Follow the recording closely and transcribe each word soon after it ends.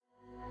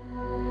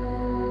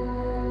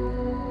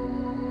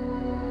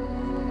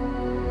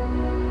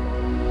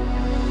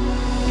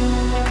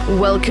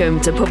Welcome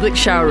to Public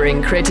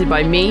Showering, created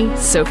by me,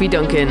 Sophie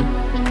Duncan.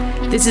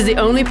 This is the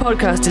only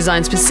podcast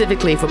designed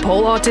specifically for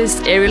pole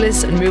artists,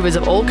 aerialists, and movers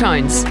of all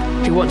kinds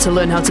who want to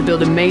learn how to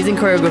build amazing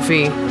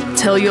choreography,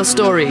 tell your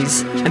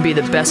stories, and be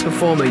the best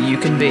performer you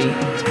can be.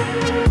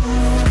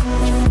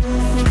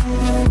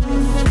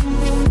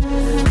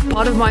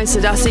 Part of my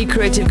Sadasi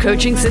creative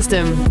coaching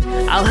system,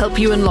 I'll help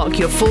you unlock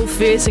your full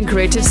fierce and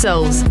creative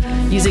selves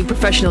using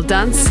professional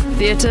dance,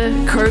 theatre,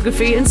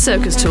 choreography and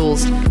circus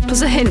tools,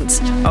 plus a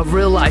hint of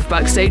real life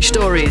backstage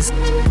stories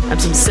and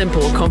some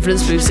simple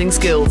confidence boosting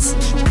skills.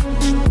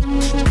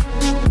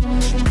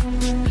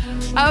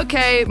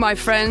 Okay, my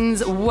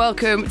friends,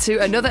 welcome to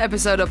another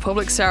episode of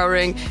Public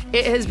Showering.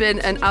 It has been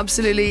an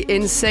absolutely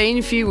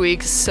insane few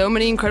weeks. So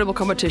many incredible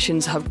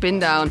competitions have been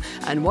down,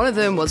 and one of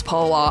them was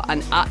pole art.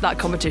 And at that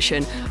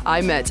competition,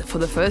 I met for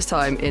the first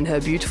time in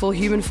her beautiful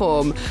human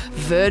form,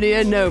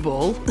 Vania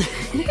Noble.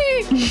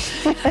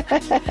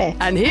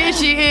 And here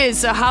she is.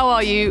 So how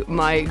are you,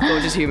 my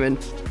gorgeous human?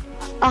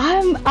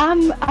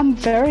 I'm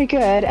very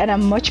good, and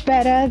I'm much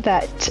better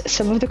that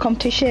some of the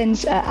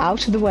competitions are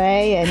out of the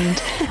way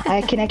and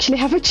I can actually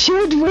have a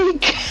chilled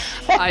week.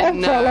 I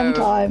know, for a long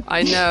time.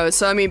 I know.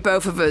 So I mean,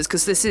 both of us,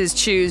 because this is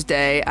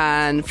Tuesday,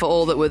 and for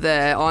all that were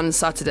there, on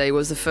Saturday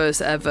was the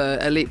first ever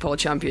Elite Pole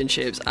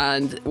Championships,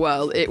 and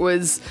well, it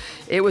was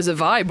a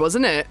vibe,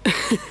 wasn't it?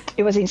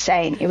 It was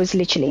insane. It was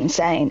literally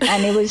insane,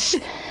 and it was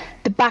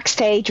the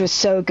backstage was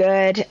so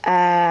good.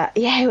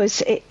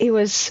 It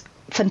was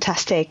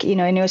fantastic,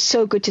 and it was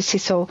so good to see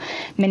so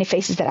many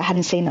faces that I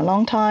hadn't seen in a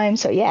long time.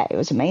 So yeah, it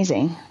was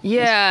amazing.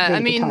 Yeah, really, I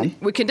mean,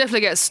 we can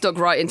definitely get stuck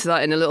right into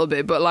that in a little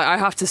bit, but I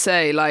have to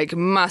say,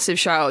 massive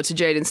shout out to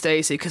Jade and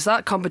Stacey, because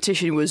that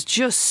competition was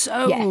just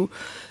so... Yeah.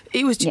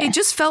 It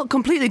just felt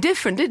completely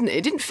different, didn't it?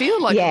 It didn't feel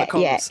like other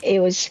comps. It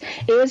was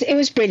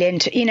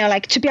brilliant.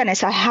 To be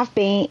honest, I have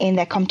been in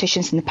their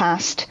competitions in the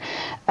past,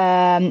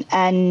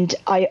 and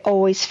I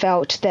always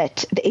felt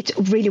that it's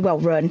really well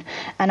run.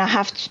 And I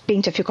have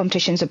been to a few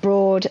competitions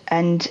abroad,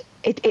 and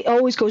it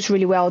always goes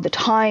really well. The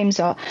times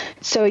are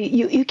so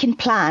you can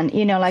plan.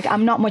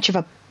 I'm not much of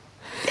a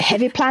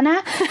heavy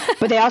planner,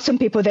 but there are some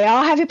people, they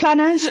are heavy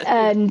planners,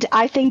 and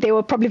I think they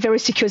were probably very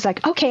secure. It's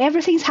okay,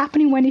 everything's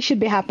happening when it should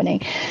be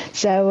happening.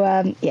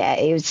 So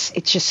it's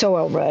just so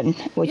well run,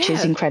 which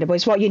is incredible.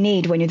 It's what you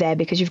need when you're there,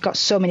 because you've got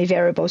so many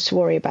variables to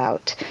worry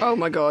about. Oh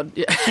my god,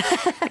 yeah.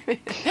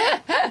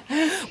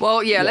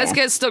 Well, let's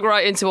get stuck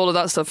right into all of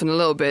that stuff in a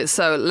little bit.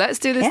 So let's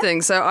do this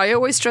thing. So I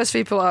always stress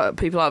people out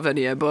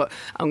Vania, but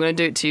I'm going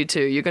to do it to you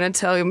too. You're going to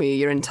tell me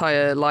your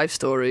entire life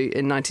story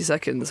in 90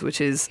 seconds,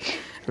 which is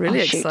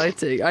really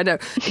exciting. I know.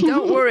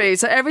 Don't worry.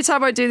 So every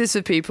time I do this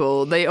with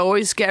people, they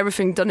always get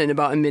everything done in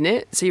about a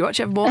minute. So you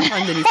actually have more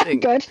time than you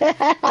think. Good.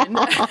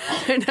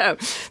 I know.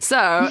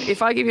 So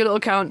if I give you a little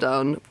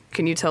countdown,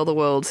 can you tell the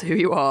world who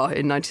you are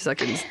in 90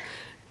 seconds?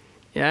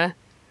 Yeah?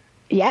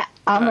 Yeah,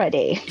 I'm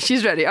ready.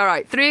 She's ready. All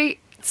right. 3,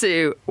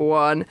 2,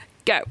 1,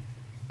 go.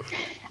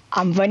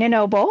 I'm Vania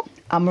Noble.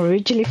 I'm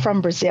originally from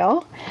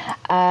Brazil.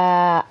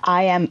 I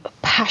am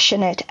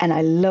passionate and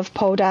I love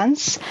pole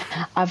dance.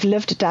 I've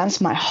loved dance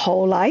my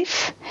whole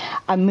life.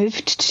 I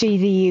moved to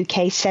the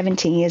UK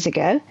 17 years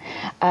ago.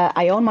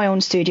 I own my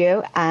own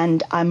studio,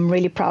 and I'm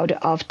really proud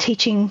of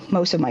teaching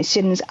most of my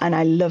students, and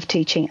I love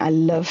teaching. I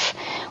love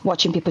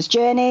watching people's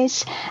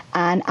journeys,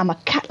 and I'm a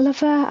cat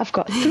lover. I've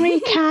got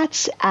 3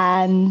 cats,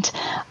 and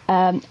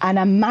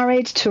I'm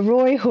married to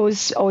Roy,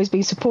 who's always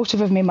been supportive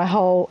of me my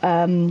whole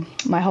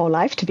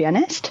life, to be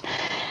honest.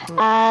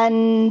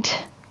 And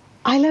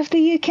I love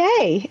the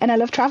UK, and I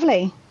love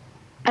traveling,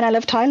 and I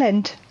love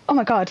Thailand. Oh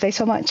my God, there's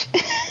so much.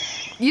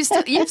 You've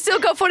still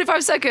got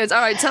 45 seconds. All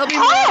right, tell me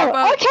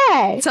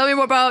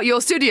more about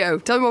your studio.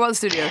 Tell me more about the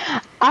studio.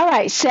 All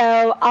right,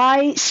 so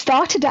I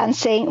started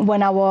dancing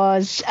when I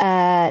was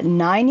I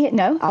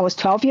was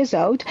 12 years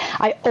old.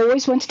 I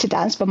always wanted to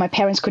dance, but my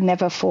parents could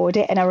never afford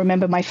it. And I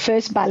remember my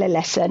first ballet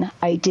lesson,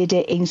 I did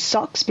it in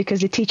socks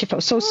because the teacher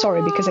felt so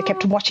sorry because I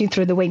kept watching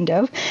through the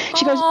window.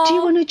 She goes, "Do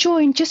you want to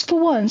join just for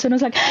once?" And I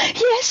was like,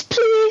 "Yes,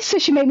 please." So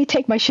she made me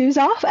take my shoes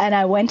off, and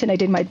I went and I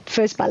did my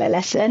first ballet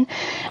lesson.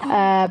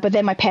 But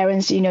then my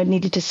parents,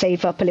 needed to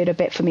save up a little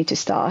bit for me to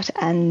start.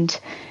 And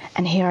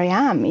here I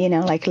am,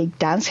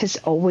 dance has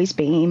always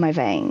been in my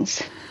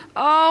veins.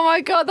 Oh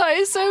my God, that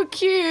is so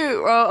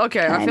cute. Well,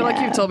 okay, I feel like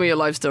you've told me your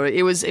life story.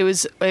 It was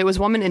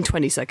 1 minute and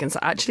 20 seconds.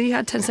 I actually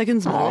had 10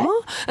 seconds more.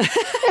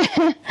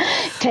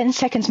 10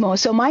 seconds more.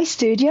 So my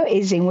studio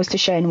is in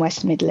Worcestershire in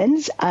West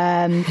Midlands.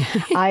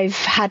 I've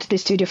had the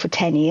studio for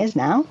 10 years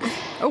now.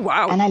 Oh,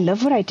 wow. And I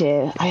love what I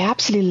do. I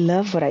absolutely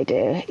love what I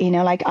do.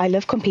 I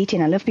love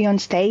competing. I love being on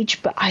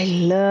stage, but I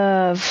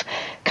love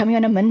coming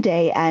on a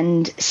Monday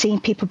and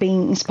seeing people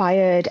being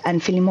inspired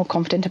and feeling more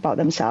confident about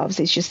themselves.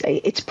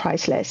 It's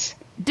priceless.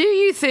 Do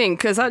you think,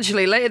 because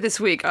actually later this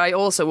week I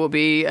also will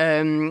be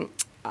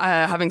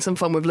having some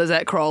fun with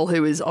Lizette Kroll,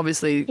 who is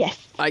obviously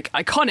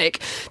iconic.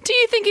 Do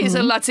you think it's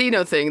a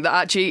Latino thing that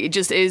actually it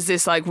just is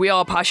this we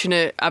are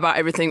passionate about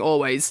everything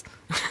always?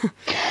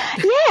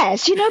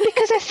 yes,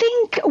 because I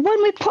think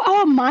when we put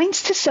our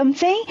minds to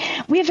something,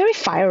 we're very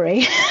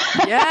fiery.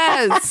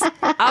 Yes,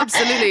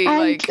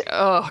 absolutely.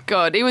 Oh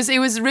God, it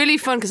was really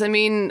fun because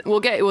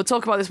we'll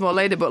talk about this more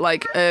later, but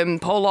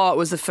pole art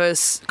was the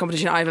first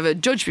competition I've ever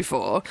judged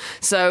before.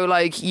 So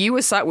you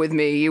were sat with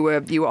me, you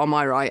were on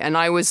my right, and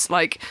I was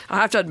I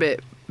have to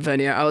admit,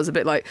 Vania, I was a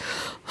bit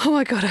oh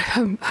my God,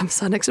 I'm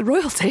sat next to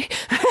royalty.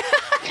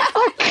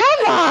 Oh,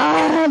 come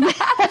on!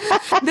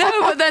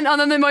 No, but then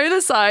on my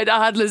other side,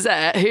 I had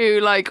Lizette,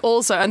 who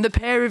also, and the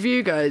pair of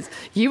you guys,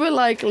 you were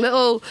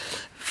little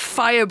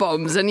fire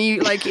bombs, and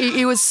you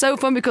it was so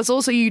fun because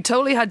also you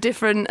totally had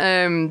different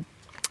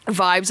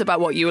vibes about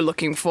what you were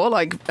looking for.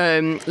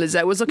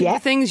 Lizette was looking for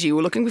things, you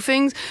were looking for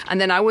things, and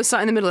then I was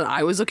sat in the middle and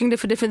I was looking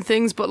for different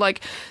things. But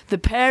the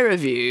pair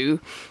of you,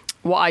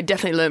 what I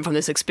definitely learned from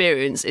this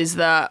experience is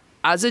that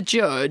as a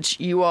judge,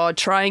 you are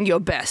trying your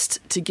best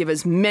to give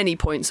as many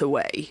points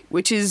away,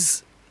 which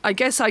is, I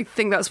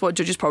think that's what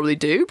judges probably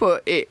do,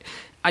 but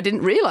I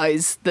didn't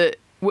realise that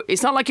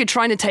it's not like you're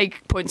trying to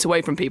take points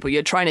away from people,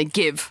 you're trying to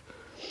give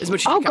as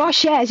much as you can.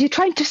 Gosh, yes. You're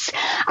trying to...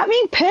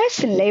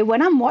 personally,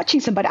 when I'm watching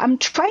somebody, I'm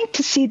trying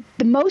to see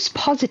the most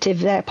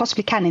positive they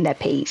possibly can in their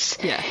piece.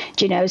 Yeah.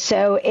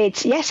 So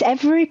it's... Yes,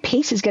 every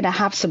piece is going to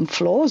have some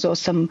flaws or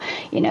some,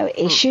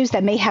 issues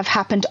that may have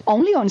happened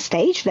only on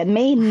stage, that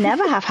may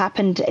never have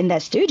happened in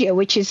their studio,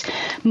 which is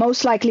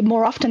most likely,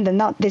 more often than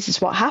not, this is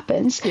what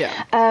happens. Yeah.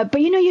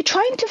 But, you're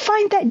trying to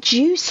find that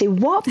juicy,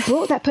 what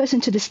brought that person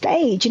to the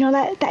stage,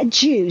 that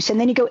juice. And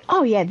then you go,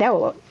 oh, yeah,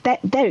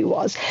 there he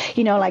was.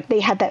 They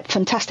had that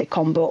fantastic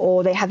combo,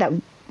 or they had that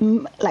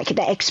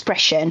that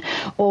expression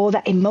or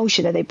that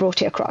emotion that they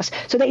brought it across.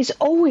 So there is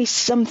always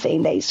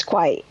something that is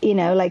quite,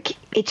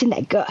 it's in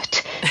their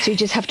gut. So you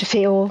just have to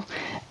feel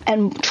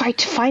and try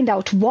to find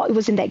out what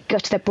was in their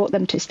gut that brought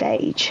them to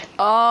stage.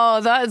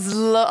 Oh,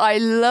 I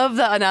love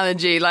that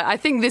analogy. I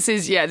think this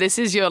is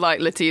your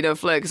Latino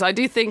flair, because I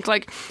do think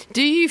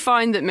do you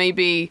find that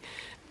maybe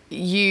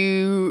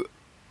you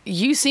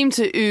seem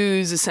to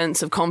ooze a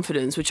sense of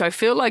confidence, which I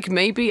feel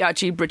maybe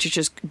actually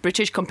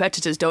British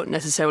competitors don't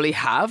necessarily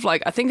have. I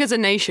think as a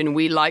nation,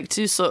 we like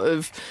to sort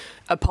of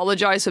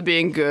apologise for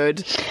being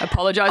good,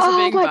 apologise for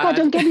being bad. Oh my God,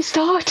 don't get me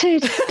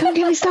started. Don't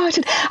get me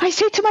started. I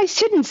say to my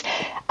students,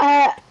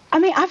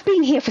 I've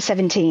been here for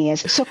 17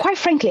 years. So quite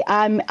frankly,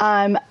 I don't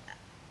know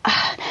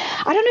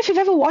if you've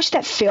ever watched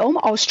that film,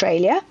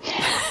 Australia.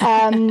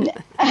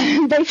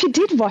 But if you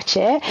did watch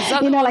it, is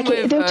that the one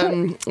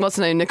with, what's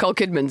her name? Nicole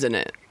Kidman's in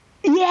it.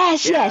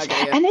 Yes. Okay,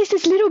 yeah. And there's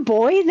this little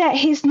boy that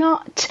he's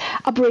not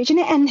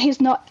Aboriginal and he's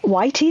not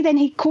whitey, then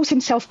he calls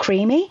himself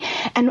Creamy.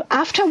 And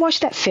after I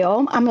watched that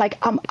film, I'm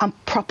I'm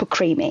proper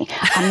creamy.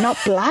 I'm not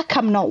black,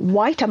 I'm not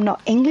white, I'm not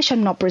English,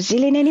 I'm not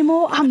Brazilian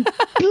anymore. I'm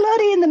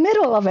bloody in the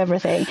middle of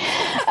everything.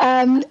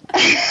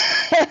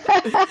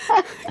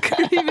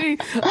 Creamy.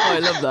 Oh, I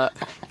love that.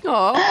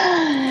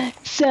 Oh.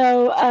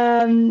 So,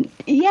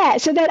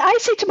 so that I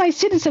say to my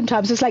students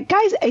sometimes, it's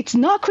guys, it's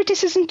not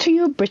criticism to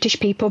you British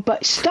people,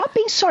 but stop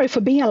being sorry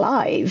for being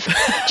alive.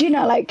 Do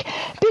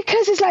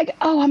because it's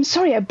oh, I'm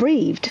sorry I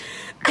breathed.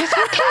 It's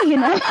okay, You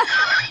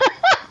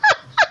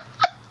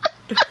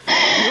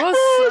are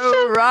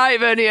so right,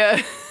 Vania.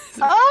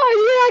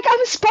 Oh,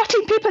 I'm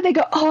spotting people. They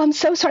go, oh, I'm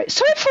so sorry.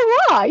 Sorry for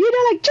what?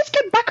 Just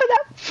get back on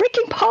that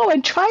freaking pole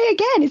and try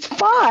again. It's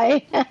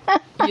fine.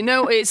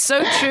 It's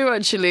so true,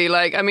 actually.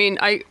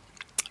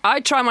 I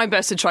try my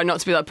best to try not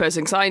to be that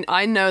person, because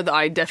I know that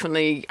I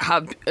definitely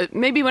have,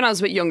 maybe when I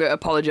was a bit younger,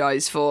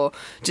 apologised for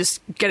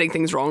just getting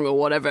things wrong or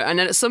whatever. And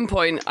then at some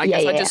point, I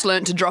guess I just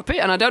learned to drop it.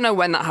 And I don't know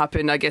when that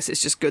happened. I guess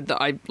it's just good that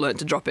I learned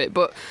to drop it.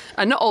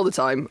 And not all the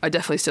time. I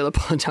definitely still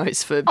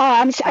apologise for...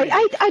 Oh,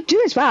 I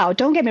do as well.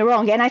 Don't get me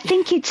wrong. And I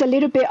think it's a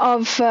little bit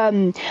of...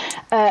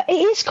 it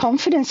is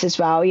confidence as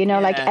well,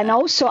 and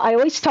also I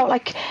always felt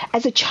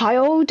as a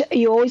child,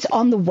 you're always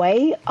on the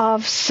way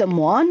of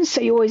someone. So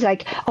you're always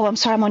oh, I'm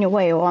sorry I'm on your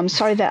way, or I'm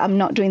sorry that I'm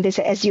not doing this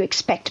as you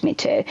expect me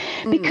to.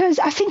 Because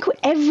I think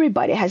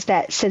everybody has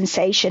that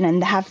sensation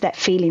and have that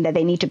feeling that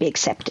they need to be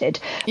accepted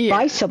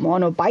by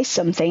someone or by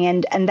something.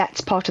 And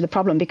that's part of the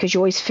problem, because you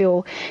always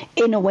feel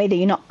in a way that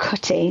you're not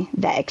cutting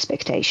that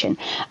expectation.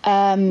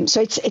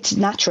 So it's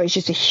natural. It's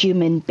just a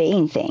human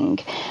being thing.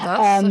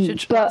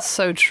 That's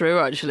so true,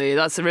 actually.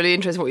 That's really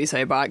interesting what you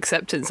say about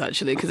acceptance,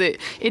 actually, because it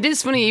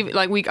is funny.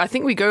 I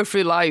think we go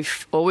through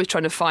life always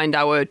trying to find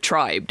our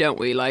tribe, don't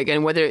we?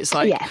 And whether it's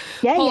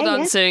pole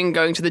dancing,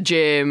 going to the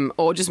gym,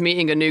 or just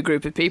meeting a new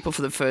group of people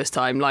for the first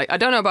time. I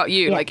don't know about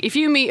you. If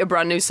you meet a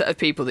brand new set of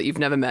people that you've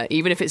never met,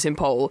 even if it's in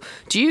pole,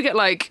 do you get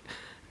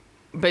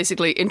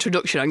basically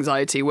introduction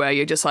anxiety, where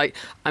you're just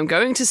I'm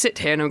going to sit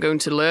here and I'm going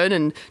to learn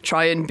and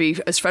try and be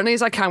as friendly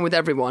as I can with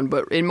everyone,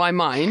 but in my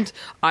mind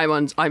I'm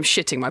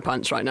shitting my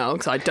pants right now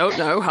because I don't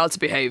know how to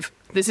behave.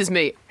 This is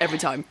me every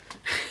time.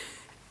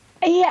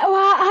 Yeah,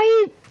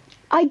 well,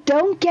 I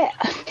don't get...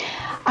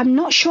 I'm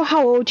not sure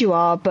how old you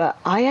are, but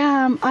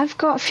I've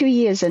got a few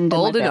years under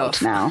old my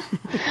enough belt now.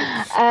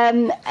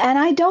 And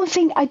I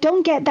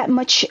don't get that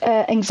much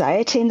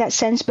anxiety in that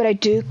sense, but I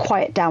do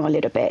quiet down a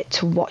little bit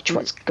to watch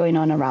what's going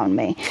on around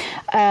me.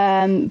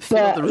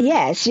 But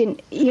yes, you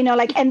know,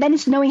 like, and then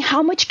it's knowing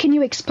how much can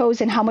you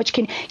expose and how much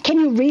can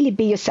you really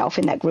be yourself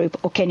in that group,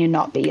 or can you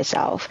not be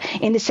yourself,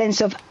 in the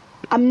sense of,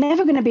 I'm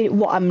never going to be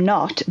what I'm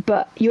not,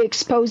 but you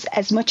expose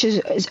as much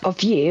as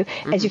of you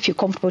as you feel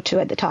comfortable to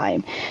at the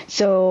time.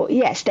 So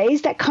yes, there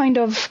is that kind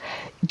of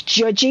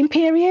judging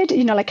period,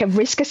 you know, like a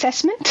risk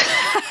assessment.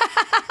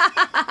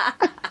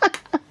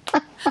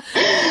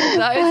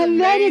 That is and amazing.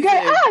 then you go,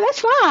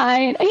 that's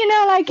fine. You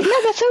know, like,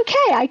 no, that's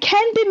okay. I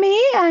can be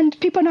me and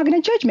people are not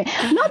going to judge me.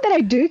 Not that I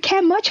do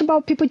care much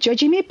about people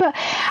judging me, but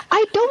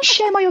I don't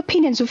share my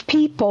opinions with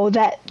people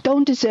that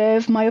don't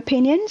deserve my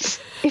opinions,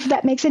 if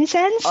that makes any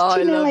sense. Oh,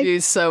 I love like, you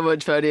so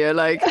much, Vania.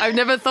 Like, I've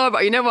never thought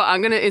about, you know what,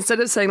 I'm going to, instead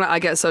of saying like I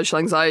get social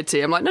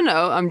anxiety, I'm like,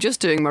 no, I'm just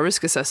doing my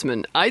risk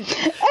assessment.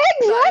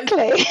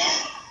 Exactly.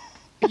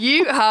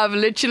 You have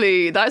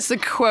literally, that's the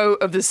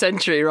quote of the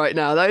century right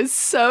now. That is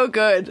so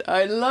good.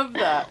 I love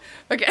that.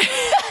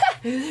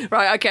 Okay.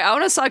 Right, okay, I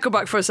want to cycle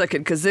back for a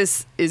second because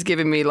this is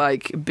giving me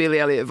like Billy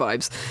Elliot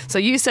vibes. So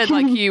you said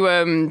like you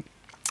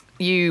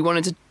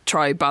wanted to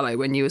try ballet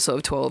when you were sort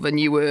of 12 and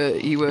you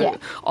were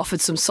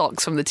offered some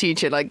socks from the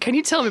teacher. Like, can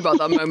you tell me about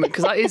that moment?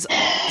 Because that is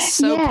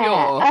so pure.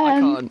 I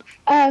can't.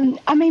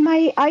 I mean,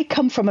 I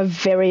come from a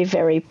very,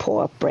 very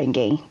poor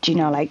upbringing. Do you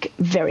know, like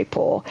very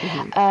poor.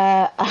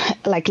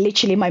 Like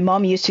literally, my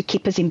mom used to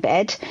keep us in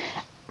bed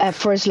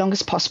for as long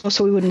as possible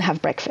so we wouldn't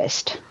have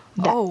breakfast.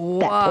 That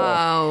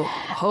wow!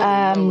 poor.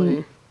 Holy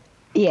moly.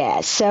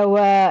 Yeah,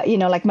 so, you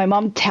know, like my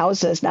mom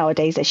tells us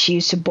nowadays that she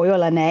used to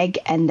boil an egg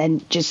and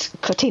then just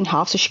cut it in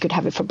half so she could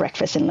have it for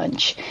breakfast and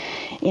lunch,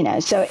 you know,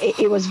 so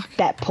it was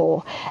that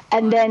poor.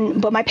 And then,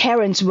 but my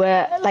parents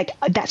were like,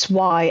 that's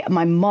why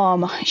my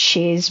mom,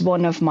 she's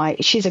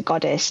a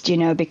goddess, you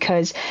know,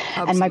 because,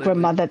 and my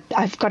grandmother,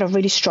 I've got a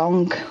really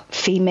strong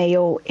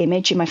female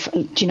image in my,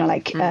 you know,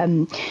 like,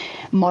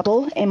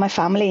 model in my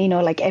family, you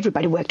know, like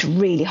everybody worked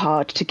really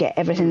hard to get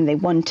everything they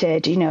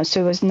wanted, you know, so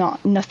it was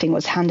nothing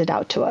was handed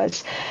out to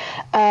us.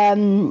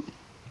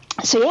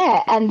 So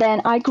yeah, and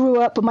then I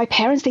grew up, but my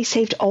parents, they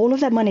saved all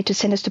of that money to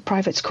send us to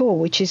private school,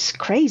 which is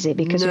crazy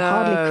because we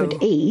hardly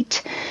could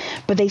eat,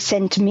 but they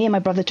sent me and my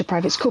brother to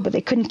private school, but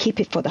they couldn't keep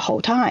it for the whole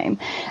time.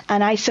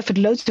 And I suffered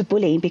loads of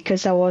bullying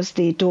because I was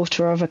the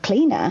daughter of a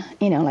cleaner,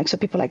 you know, like, so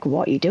people were like,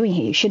 what are you doing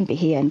here? You shouldn't be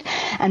here.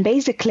 And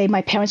basically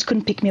my parents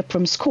couldn't pick me up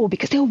from school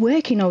because they were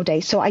working all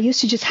day. So I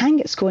used to just hang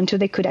at school until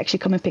they could actually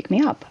come and pick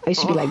me up. I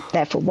used to be like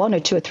there for 1 or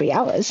 2 or 3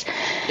 hours.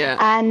 Yeah.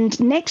 And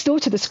next door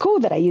to the school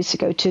that I used to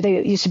go to,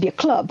 there used to be a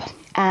club.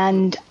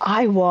 And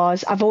I've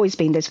always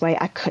been this way.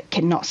 I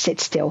cannot sit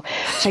still.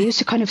 So I used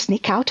to kind of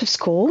sneak out of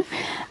school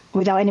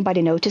without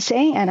anybody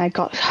noticing. And I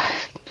got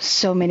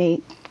so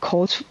many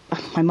calls.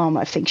 My mom,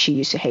 I think she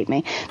used to hate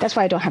me. That's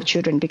why I don't have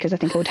children, because I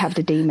think I would have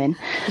the demon.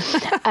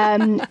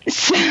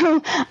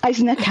 So I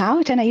snuck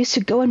out and I used to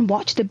go and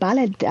watch the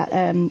ballet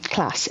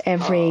class I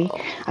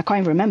can't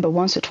even remember,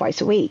 once or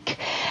twice a week.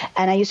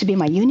 And I used to be in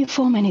my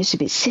uniform and I used to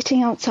be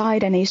sitting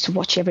outside and I used to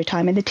watch every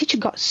time. And the teacher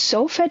got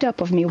so fed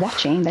up of me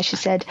watching that she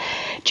said,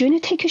 do you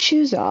want to take your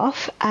shoes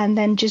off and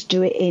then just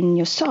do it in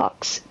your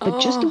socks, but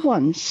just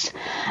once?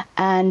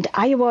 And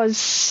I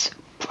was,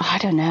 I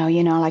don't know,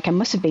 you know, like I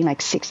must have been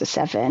like 6 or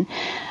 7.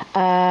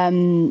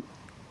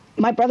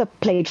 My brother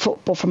played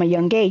football from a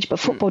young age, but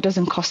football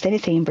doesn't cost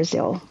anything in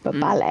Brazil, but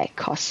ballet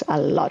costs a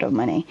lot of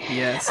money.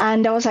 Yes.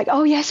 And I was like,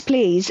 oh yes,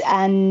 please.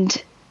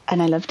 And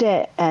I loved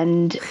it.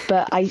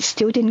 But I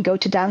still didn't go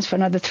to dance for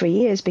another 3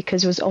 years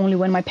because it was only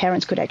when my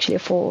parents could actually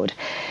afford.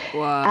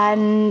 Wow.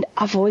 And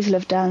I've always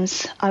loved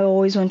dance. I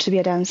always wanted to be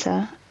a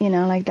dancer. You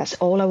know, like that's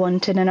all I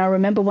wanted. And I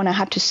remember when I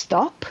had to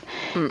stop,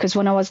 because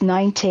when I was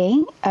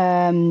 19,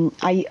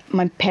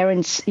 my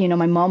parents, you know,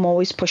 my mom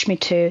always pushed me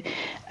to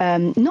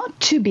not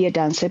to be a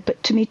dancer,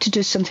 but to me to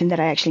do something that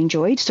I actually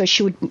enjoyed. So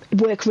she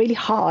would work really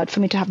hard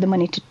for me to have the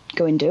money to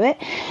go and do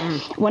it.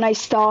 When I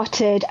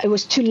started, it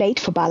was too late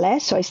for ballet,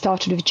 so I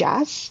started with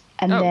jazz.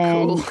 And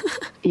cool.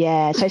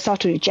 So I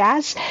started with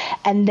jazz,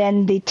 and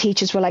then the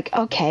teachers were like,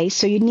 okay,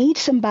 so you need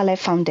some ballet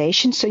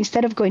foundation. So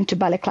instead of going to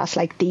ballet class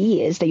like the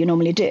years that you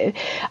normally do,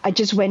 I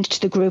just went to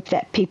the group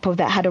that people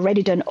that had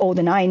already done all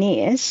the 9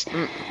 years,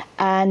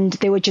 and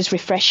they were just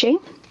refreshing.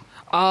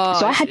 Oh,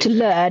 so I had to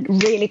learn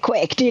really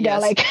quick, you know,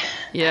 like.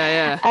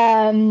 Yeah.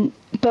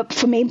 But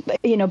for me,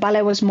 you know,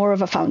 ballet was more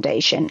of a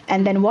foundation.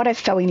 And then what I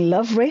fell in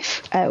love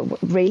with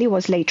really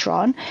was later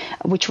on,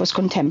 which was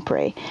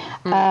contemporary.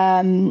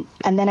 And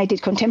then I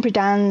did contemporary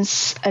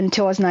dance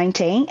until I was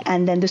 19.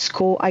 And then the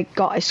school, I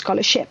got a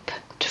scholarship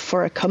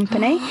for a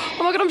company.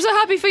 Oh my God, I'm so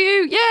happy for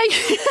you.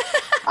 Yay.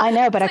 I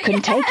know, but I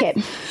couldn't take it.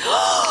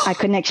 I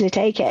couldn't actually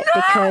take it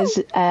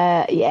because,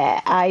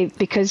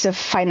 because of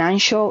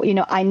financial,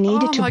 I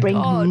needed to bring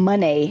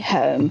money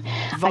home.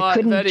 I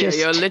couldn't Varia,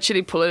 you're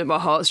literally pulling at my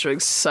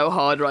heartstrings so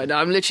hard right now.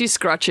 I'm literally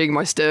scratching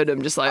my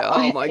sternum, just like,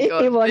 oh my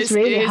God. It was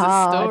really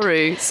hard. A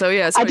story. So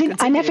yeah,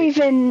 I never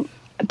even,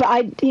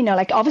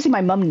 but obviously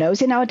my mum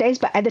knows it nowadays,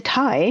 but at the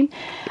time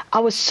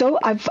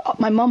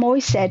my mum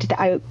always said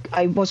that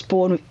I was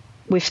born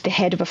with the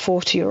head of a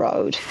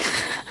 40-year-old.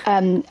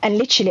 And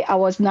literally I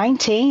was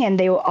 19 and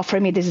they were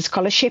offering me this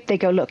scholarship. They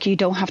go, look, you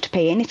don't have to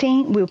pay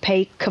anything. We'll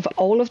cover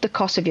all of the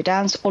costs of your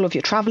dance, all of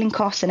your traveling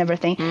costs and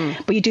everything.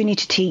 But you do need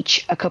to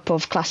teach a couple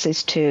of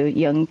classes to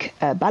young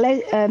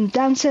ballet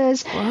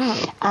dancers.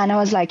 Wow. And I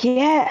was like,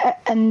 yeah.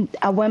 And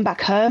I went back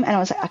home and I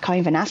was like, I can't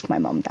even ask my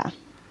mum that.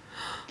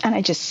 And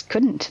I just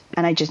couldn't.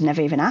 And I just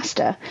never even asked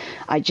her.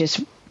 I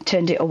just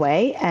turned it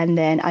away. And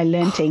then I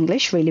learned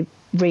English really,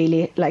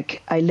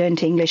 I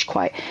learned English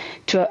quite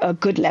to a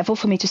good level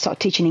for me to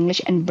start teaching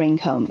English and bring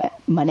home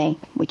money,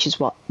 which is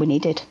what we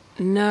needed.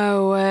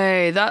 No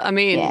way. That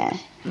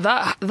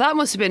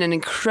must have been an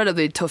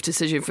incredibly tough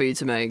decision for you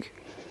to make.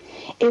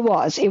 It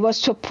was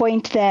to a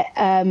point that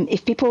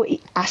if people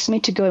asked me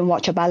to go and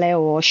watch a ballet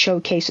or a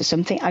showcase or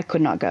something, I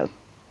could not go.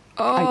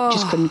 I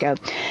just couldn't go.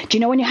 Do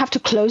you know when you have to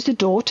close the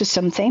door to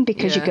something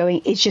because you're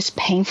going, it's just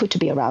painful to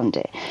be around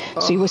it.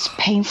 So it was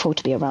painful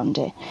to be around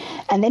it.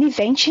 And then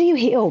eventually you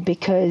heal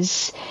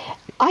because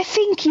I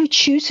think you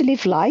choose to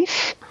live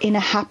life in a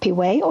happy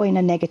way or in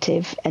a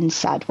negative and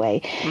sad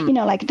way.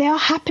 There are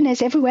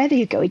happiness everywhere that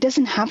you go. It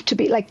doesn't have to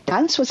be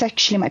dance was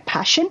actually my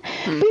passion,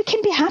 but you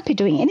can be happy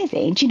doing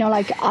anything.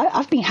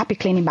 I've been happy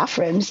cleaning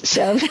bathrooms.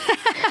 So,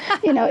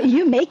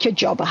 you make your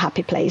job a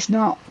happy place,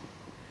 not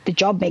the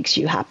job makes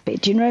you happy.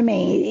 Do you know what I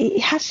mean?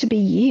 It has to be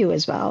you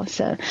as well.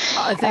 So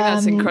I think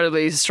that's an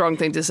incredibly strong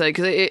thing to say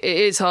because it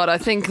is hard. I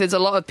think there's a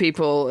lot of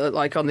people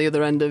on the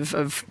other end of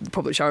the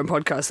Public Showering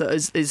podcast that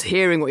is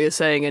hearing what you're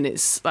saying, and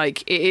it's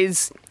it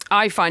is.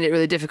 I find it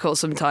really difficult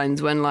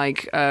sometimes when I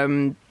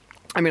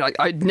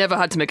never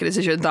had to make a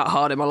decision that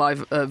hard in my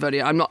life,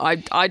 Vania.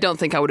 I don't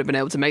think I would have been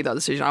able to make that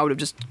decision. I would have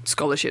just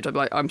scholarshiped. I'd be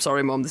like, I'm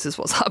sorry, Mom, this is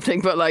what's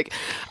happening. But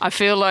I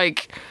feel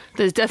like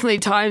there's definitely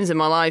times in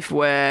my life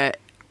where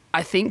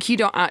I think you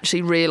don't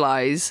actually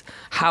realise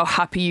how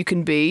happy you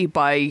can be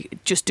by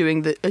just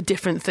doing a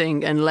different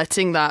thing and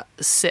letting that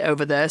sit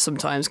over there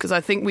sometimes. Because I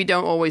think we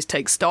don't always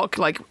take stock.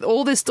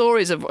 All these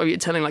stories of you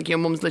telling your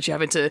mum's literally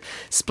having to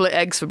split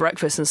eggs for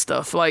breakfast and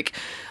stuff.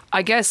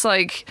 I guess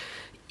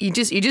you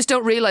just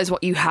don't realise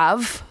what you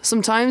have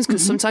sometimes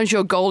because sometimes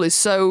your goal is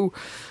so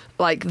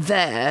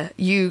there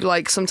you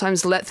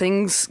sometimes let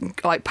things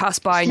pass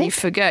by and you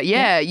forget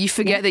you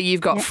forget that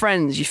you've got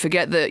friends, you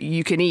forget that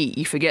you can eat,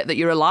 you forget that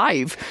you're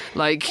alive,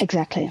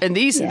 exactly. And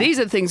these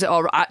are things that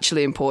are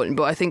actually important.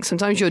 But I think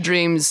sometimes your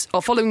dreams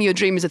or following your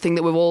dream is a thing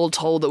that we're all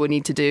told that we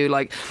need to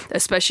do,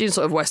 especially in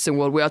sort of Western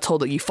world, we are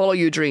told that you follow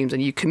your dreams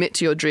and you commit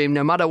to your dream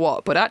no matter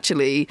what. But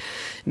actually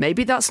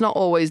maybe that's not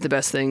always the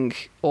best thing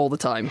all the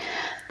time.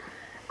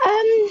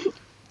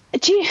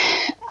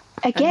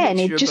 Again,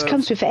 it just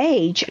comes with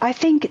age. I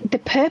think the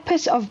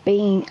purpose of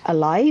being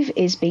alive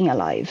is being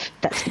alive.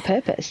 That's the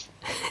purpose.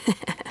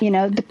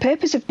 The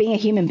purpose of being a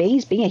human being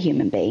is being a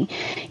human being.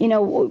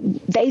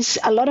 There's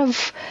a lot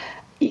of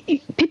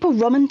people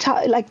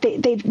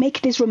they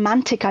make this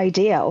romantic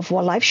idea of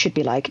what life should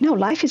be like. No,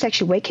 life is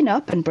actually waking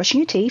up and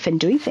brushing your teeth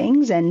and doing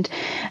things and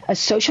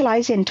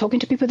socializing and talking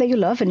to people that you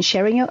love and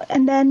sharing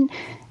and then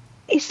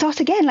it starts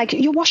again.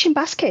 You're washing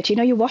basket,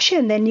 you wash it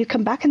and then you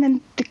come back and then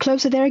the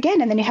clothes are there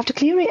again and then you have to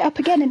clear it up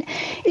again. And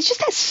it's just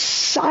that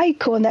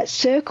cycle and that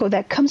circle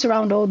that comes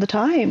around all the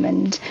time.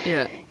 And,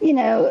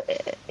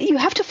 you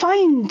have to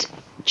find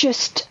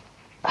just,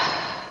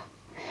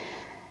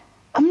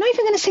 I'm not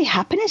even going to say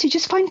happiness. You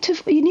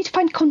need to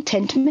find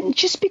contentment.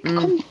 Just be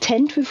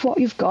content with what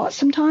you've got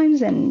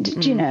sometimes. And,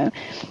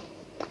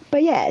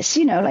 but yes,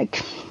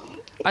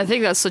 I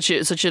think that's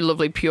such a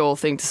lovely, pure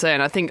thing to say.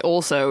 And I think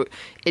also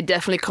it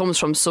definitely comes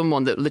from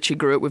someone that literally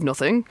grew up with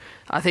nothing.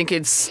 I think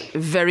it's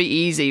very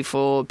easy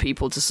for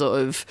people to sort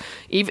of,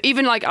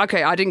 even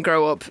okay, I didn't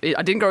grow up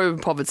in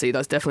poverty.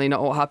 That's definitely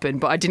not what happened.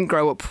 But I didn't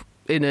grow up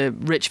in a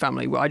rich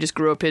family. I just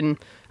grew up in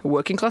a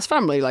working class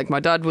family.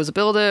 My dad was a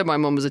builder. My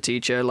mum was a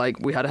teacher.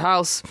 We had a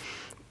house.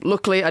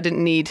 Luckily, I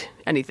didn't need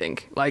anything.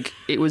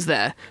 It was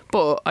there.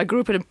 But I grew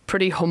up in a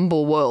pretty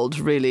humble world,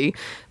 really.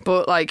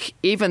 But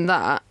even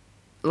that,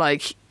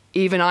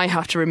 even I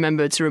have to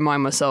remember to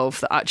remind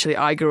myself that actually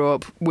I grew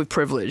up with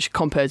privilege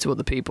compared to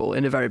other people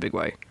in a very big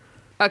way.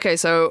 Okay,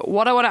 so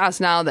what I want to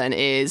ask now then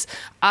is,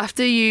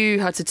 after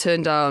you had to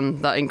turn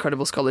down that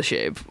incredible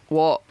scholarship,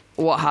 what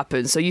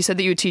happened? So you said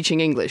that you were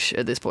teaching English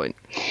at this point.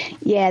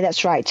 Yeah,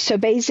 that's right. So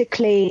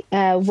basically,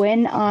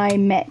 when I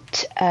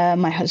met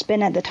my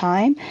husband at the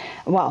time,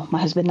 well,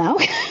 my husband now,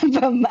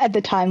 but at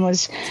the time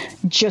was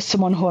just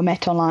someone who I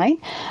met online.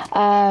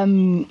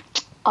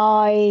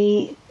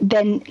 I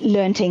then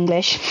learned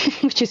English,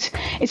 it's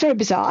very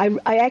bizarre.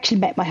 I actually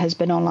met my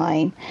husband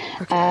online.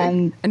 Okay.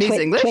 And he's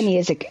English? 20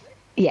 years ago.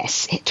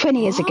 Yes,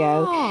 20 years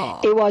ago.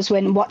 It was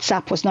when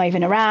WhatsApp was not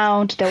even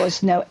around. There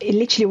was no, it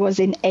literally was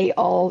in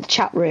AOL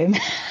chat room.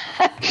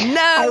 That's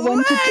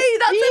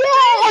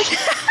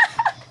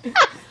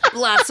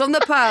blast from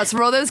the past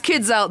for all those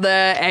kids out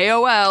there.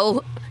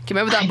 AOL. Do you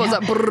remember that buzz?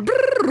 That brr,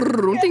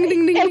 brr, ding,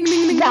 ding, ding,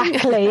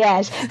 exactly,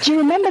 yes. Do you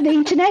remember the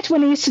internet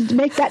when it used to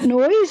make that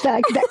noise,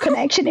 that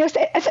connection? Was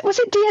it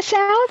DSL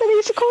that they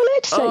used to call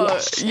it? So,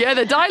 yes. Yeah,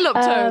 the dial-up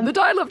tone. The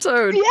dial-up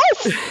tone.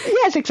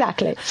 Yes,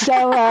 exactly.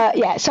 So,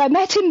 so I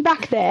met him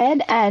back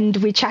then, and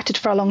we chatted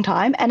for a long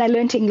time, and I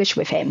learned English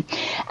with him.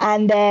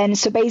 And then,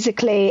 so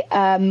basically,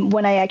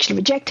 when I actually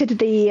rejected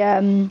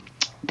the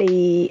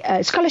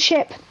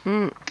scholarship,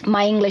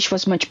 my English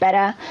was much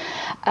better,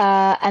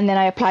 and then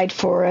I applied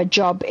for a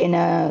job in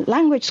a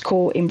language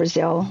school in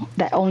Brazil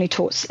that only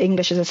taught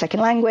English as a second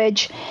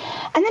language,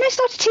 and then I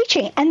started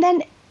teaching, and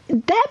then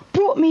that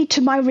brought me to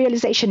my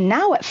realization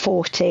now at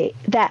 40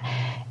 that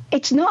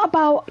it's not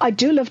about, I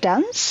do love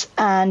dance,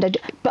 but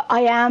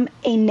I am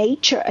in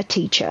nature a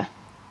teacher.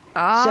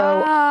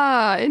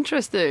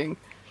 Interesting.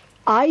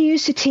 I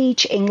used to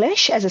teach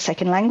English as a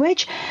second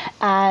language,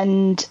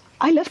 and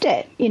I loved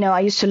it.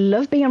 I used to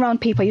love being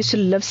around people. I used to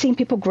love seeing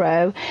people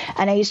grow.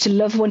 And I used to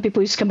love when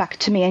people used to come back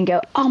to me and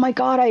go, oh my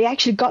God, I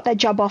actually got that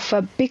job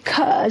offer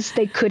because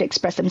they could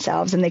express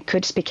themselves and they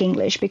could speak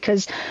English.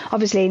 Because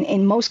obviously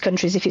in most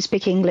countries, if you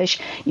speak English,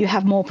 you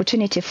have more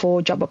opportunity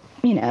for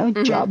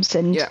jobs.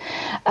 And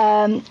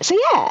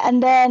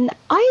and then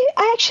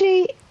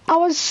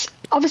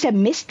obviously I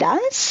missed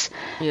dance,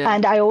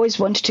 and I always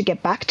wanted to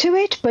get back to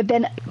it. But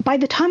then by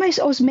the time I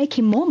was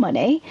making more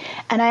money,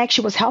 and I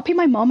actually was helping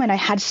my mom, and I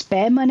had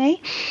spare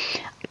money,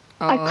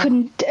 I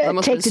couldn't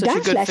take the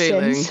dance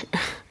lessons.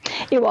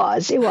 It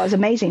was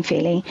amazing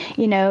feeling,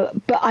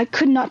 but I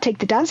could not take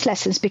the dance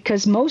lessons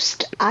because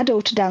most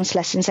adult dance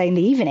lessons are in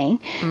the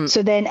evening.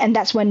 So then, and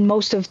that's when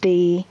most of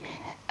the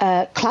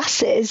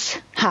classes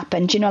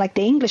happened, like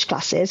the English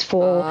classes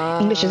for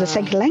English as a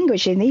second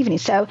language in the evening.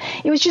 So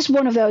it was just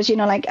one of those,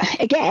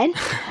 again,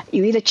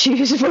 you either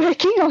choose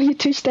working or you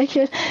choose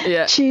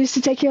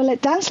to take your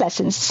dance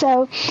lessons.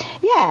 So,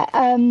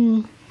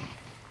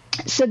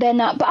 so then,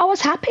 but I was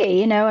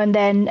happy, and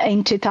then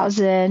in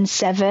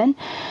 2007,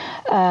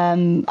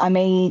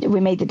 we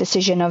made the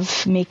decision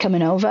of me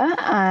coming over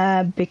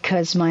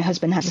because my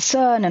husband has a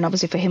son, and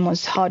obviously for him it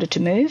was harder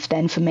to move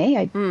than for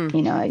me.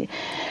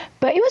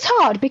 But it was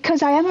hard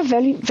because I am a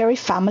very, very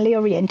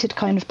family-oriented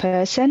kind of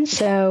person,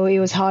 so it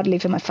was hard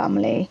leaving my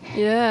family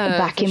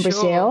back in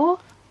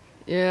Brazil.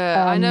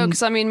 Yeah, I know,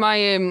 because I mean,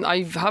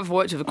 I have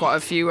worked with quite a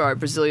few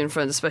Brazilian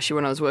friends, especially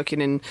when I was working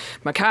in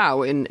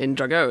Macau in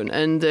Dragon,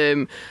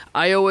 and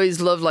I always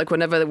loved, like,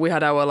 whenever we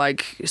had our,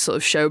 like, sort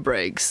of show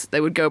breaks,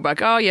 they would go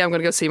back, oh yeah, I'm going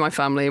to go see my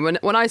family. And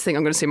when I think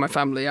I'm going to see my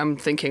family, I'm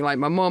thinking, like,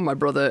 my mom, my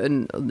brother,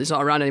 and he's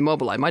not around anymore,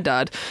 but, like, my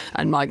dad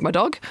and, like, my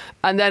dog.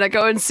 And then I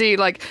go and see,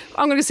 like,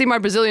 I'm going to see my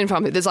Brazilian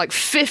family. There's, like,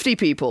 50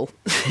 people.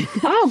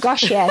 Oh,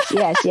 gosh, yes.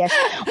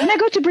 When I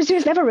go to Brazil,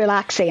 it's never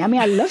relaxing. I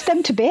mean, I love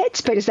them to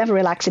bits, but it's never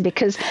relaxing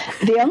because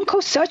the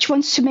uncle such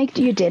wants to make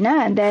you dinner,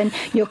 and then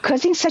your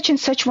cousin such and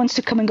such wants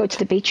to come and go to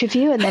the beach with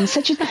you, and then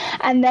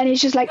and then it's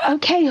just like,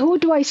 okay, who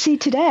do I see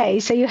today?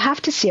 So you have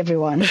to see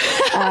everyone.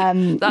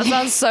 That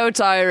sounds so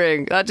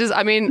tiring.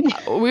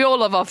 We all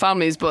love our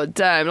families, but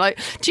damn, like,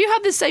 do you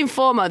have the same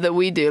format that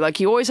we do? Like,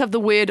 you always have the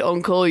weird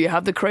uncle, you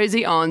have the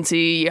crazy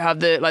auntie, you have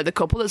the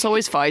couple that's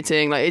always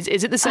fighting. Like,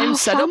 is it the same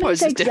setup, or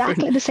is it different?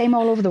 Exactly the same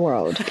all over the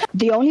world.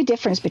 The only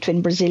difference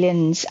between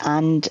Brazilians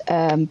and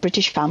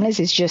British families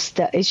is just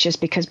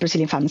because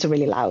Brazilian families are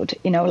really loud.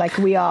 Like,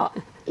 we are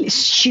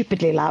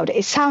stupidly loud.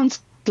 It sounds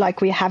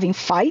like we're having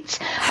fights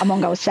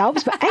among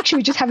ourselves, but actually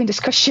we're just having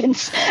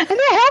discussions, and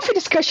they're healthy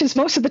discussions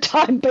most of the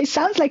time, but it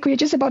sounds like we're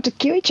just about to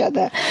kill each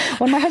other.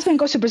 When my husband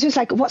goes to Brazil, it's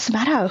like, what's the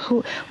matter?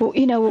 Who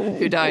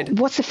died?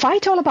 What's the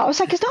fight all about? I was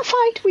like, it's not a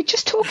fight, we're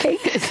just talking.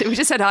 We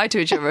just said hi to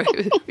each other.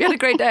 We had a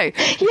great day.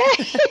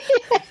 Yeah.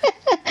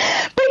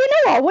 But you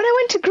know what, when I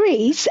went to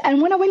Greece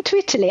and when I went to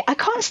Italy, I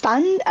can't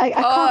can't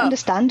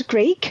understand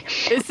Greek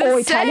or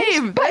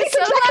Italian, but it's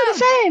exactly the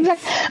same. It's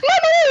like,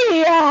 Mamma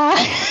mia!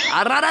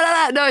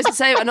 No, it's the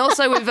same. And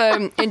also with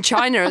in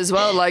China as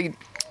well, like,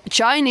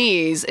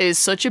 Chinese is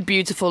such a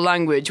beautiful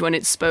language when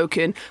it's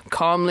spoken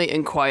calmly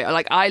and quiet.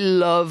 Like, I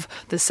love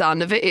the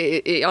sound of it.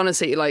 It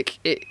honestly, like,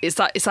 it's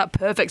that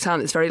perfect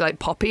sound. It's very, like,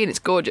 poppy and it's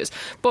gorgeous.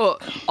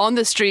 But on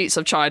the streets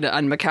of China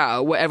and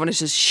Macau, where everyone is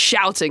just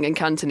shouting in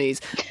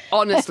Cantonese,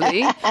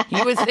 honestly,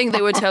 you would think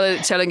they were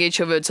telling each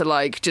other to,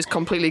 like, just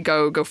completely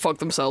go fuck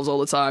themselves all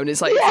the time. And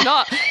it's like,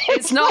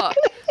 it's not.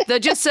 They're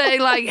just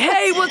saying, like,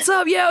 hey, what's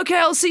up? Yeah, okay,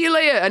 I'll see you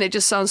later. And it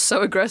just sounds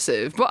so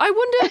aggressive. But I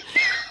wonder,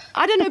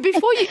 I don't know,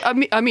 before you, I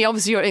mean,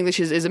 obviously your English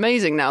is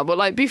amazing now, but,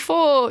 like,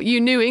 before you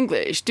knew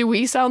English, do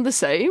we sound the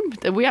same?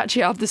 Do we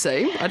actually have the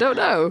same? I don't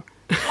know.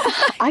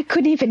 I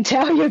couldn't even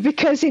tell you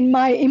because in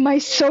my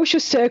social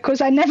circles,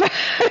 I never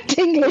heard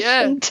English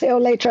until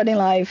later on in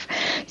life.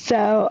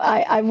 So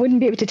I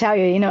wouldn't be able to tell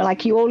you,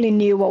 like, you only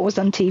knew what was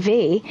on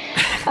TV.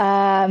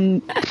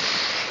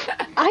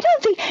 I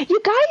don't think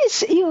you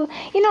guys, you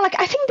know, like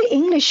I think the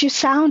English, you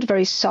sound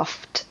very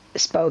soft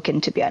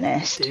spoken, to be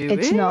honest.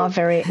 It's not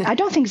very, I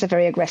don't think it's a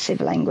very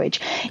aggressive language.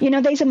 You know,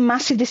 there's a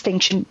massive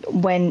distinction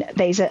when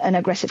there's an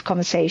aggressive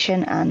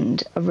conversation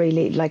and a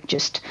really like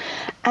just,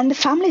 and the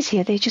families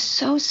here, they're just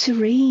so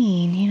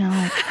serene, you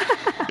know.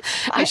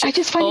 Like, I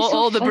just find it so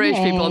all the funny.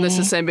 British people on this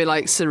are saying, be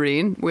like,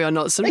 serene. We are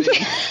not serene.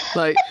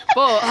 Like,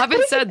 but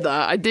having said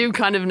that, I do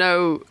kind of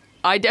know,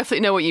 I definitely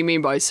know what you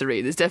mean by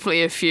serene. There's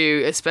definitely a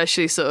few,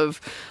 especially sort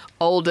of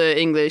older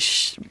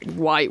English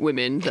white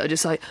women that are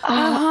just like,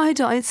 hi,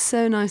 Dot, it's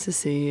so nice to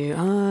see you.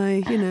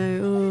 Hi, you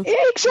know. Yeah,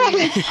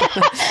 exactly.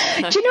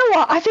 Do you know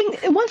what? I think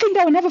one thing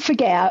that I'll never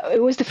forget,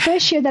 it was the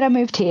first year that I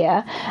moved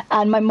here,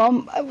 and my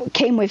mom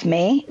came with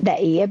me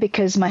that year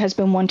because my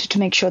husband wanted to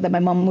make sure that my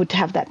mom would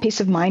have that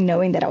peace of mind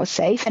knowing that I was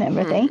safe and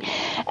everything.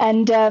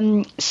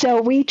 And so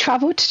we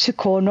traveled to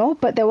Cornwall,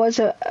 but there was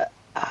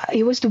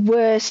it was the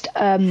worst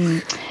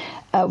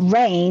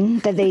rain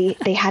that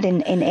they had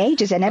in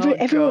ages, and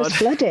everyone was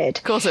flooded.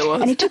 Of course it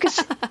was. And it took us,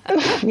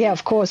 yeah,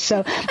 of course.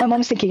 So my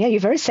mom's thinking, yeah, you're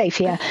very safe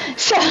here.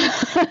 So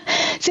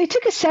it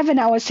took us 7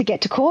 hours to get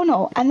to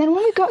Cornwall. And then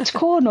when we got to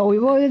Cornwall, we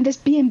were in this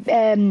B&B,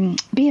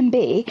 and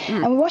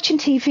we were watching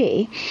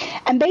TV,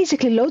 and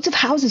basically loads of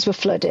houses were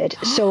flooded.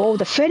 So all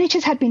the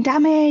furniture had been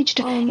damaged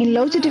in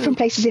loads of different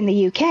places in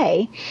the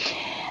UK.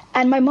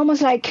 And my mom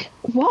was like,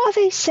 what are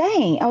they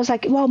saying? I was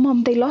like, well,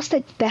 Mom, they lost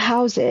their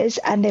houses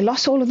and they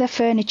lost all of their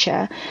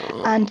furniture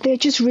and they're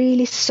just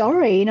really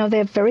sorry. You know,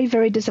 they're very,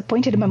 very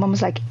disappointed. And my mom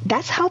was like,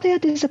 that's how they are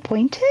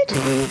disappointed?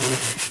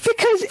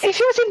 Because if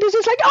you was in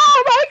business, like,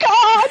 oh my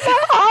God,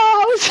 my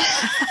house.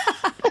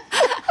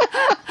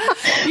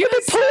 You're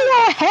pulling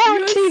our hair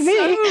on TV.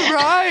 So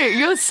right.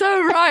 You're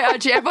so right.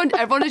 Actually,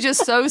 everyone is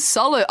just so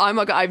solid. Oh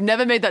my God, I've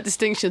never made that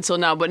distinction until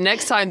now. But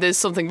next time there's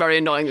something very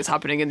annoying that's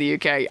happening in the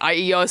UK,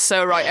 you're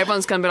so right.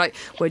 Everyone's going to be like,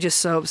 we're just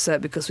so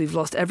upset because we've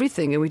lost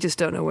everything and we just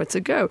don't know where to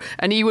go.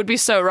 And you would be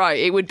so right.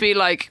 It would be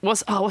like,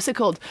 what's it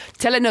called?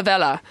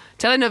 Telenovela.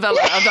 I'm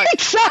like,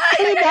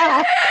 exactly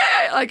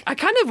that. Like, I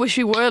kind of wish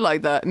we were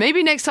like that.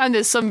 Maybe next time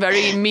there's some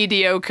very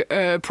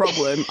mediocre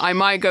problem, I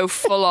might go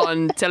full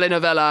on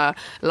telenovela,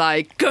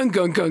 like gung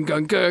gung gung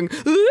gung gung.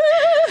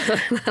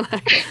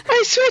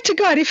 I swear to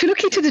God, if you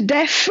look into the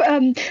death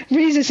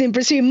reasons in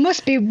Brazil, it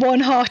must be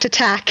one heart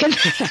attack and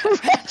the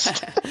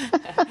rest.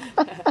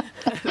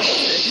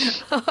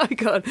 Oh my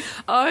God,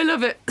 I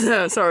love it.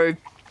 Sorry.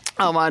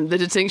 Oh man, the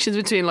distinctions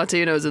between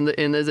Latinos and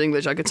there's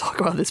English. I could talk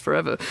about this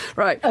forever.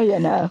 Right. Oh yeah,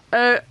 no.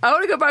 I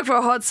want to go back for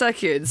a hot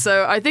second.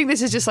 So I think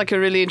this is just like a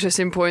really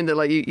interesting point that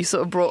like you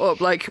sort of brought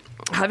up, like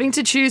having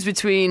to choose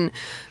between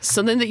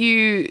something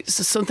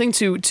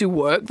to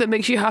work that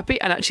makes you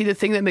happy and actually the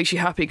thing that makes you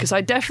happy. Because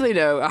I definitely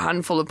know a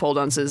handful of pole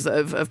dancers that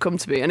have come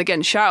to me. And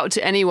again, shout out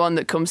to anyone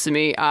that comes to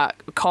me at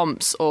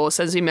comps or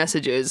sends me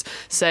messages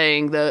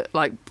saying that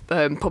like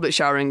public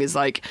showering is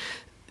like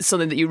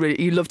something that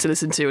you love to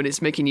listen to and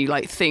it's making you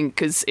like think,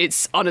 because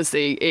it's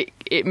honestly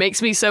it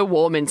makes me so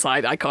warm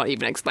inside I can't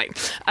even explain.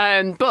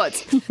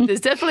 But there's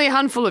definitely a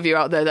handful of you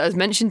out there that has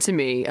mentioned to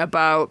me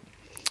about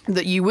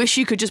that you wish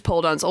you could just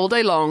pole dance all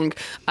day long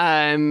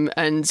and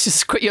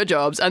just quit your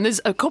jobs. And there's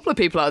a couple of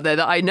people out there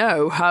that I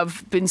know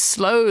have been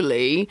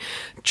slowly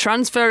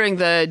transferring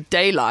their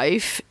day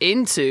life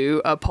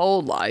into a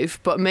pole life,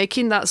 but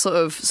making that sort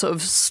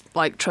of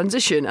like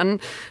transition.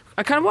 And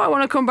I kind of what I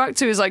want to come back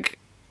to is like,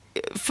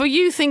 for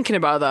you thinking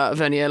about that,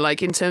 Vania,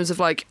 like in terms of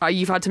like,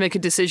 you've had to make a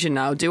decision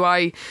now. Do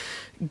I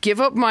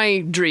give up my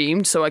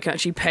dream so I can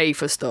actually pay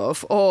for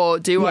stuff, or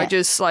do I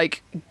just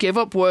like give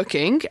up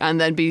working and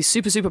then be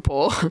super, super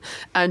poor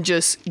and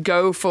just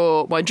go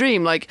for my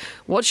dream? Like,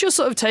 what's your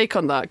sort of take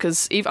on that?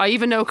 Because I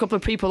even know a couple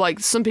of people, like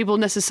some people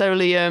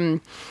necessarily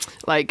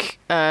like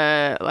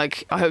I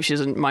hope she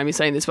doesn't mind me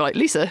saying this, but like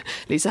Lisa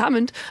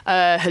Hammond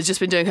has just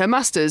been doing her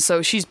masters,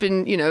 so she's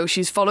been, you know,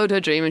 she's followed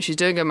her dream and she's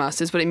doing her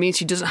masters, but it means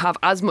she doesn't have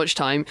as much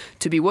time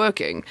to be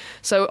working.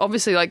 So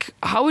obviously, like,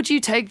 how would you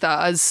take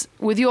that as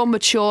with your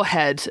mature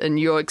head and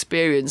your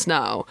experience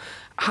now?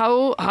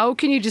 How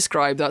can you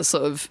describe that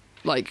sort of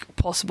like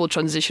possible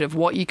transition of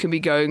what you can be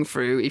going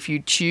through if you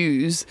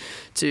choose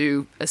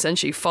to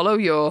essentially follow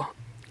your,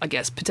 I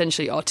guess,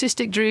 potentially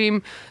artistic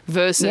dream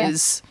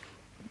versus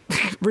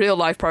real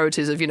life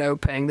priorities of, you know,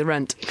 paying the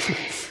rent?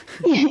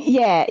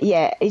 Yeah.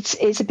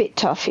 It's a bit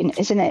tough,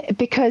 isn't it?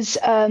 Because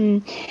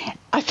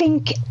I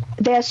think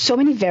there are so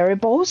many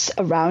variables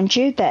around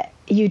you that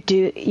you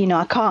do, you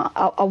know,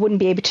 I wouldn't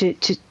be able to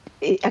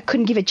I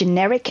couldn't give a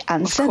generic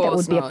answer that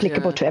would be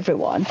applicable to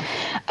everyone.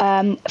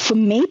 For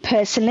me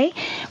personally,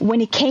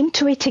 when it came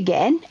to it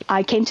again,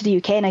 I came to the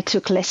UK and I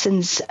took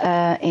lessons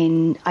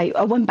I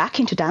went back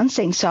into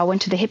dancing. So I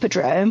went to the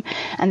Hippodrome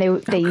and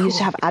they used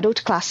to have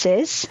adult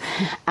classes.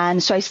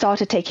 And so I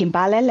started taking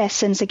ballet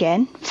lessons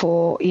again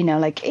for, you know,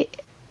 like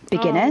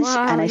beginners,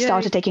 and I yay.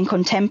 started taking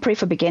contemporary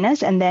for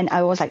beginners, and then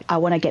I was like, I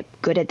want to get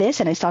good at this,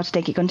 and I started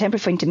taking contemporary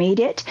for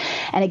intermediate.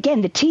 And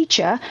again, the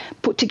teacher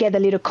put together a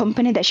little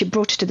company that she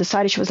brought to the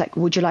side, and she was like,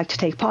 would you like to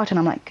take part? And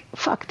I'm like,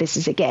 fuck, this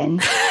is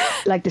again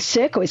like the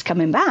circle is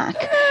coming back.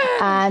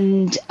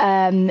 And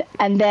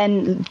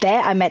then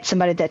there I met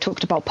somebody that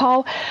talked about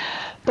Paul.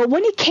 But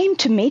when it came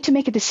to me to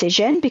make a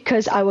decision,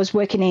 because I was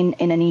working in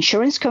an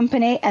insurance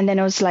company, and then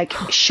I was like,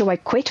 should I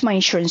quit my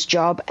insurance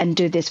job and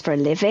do this for a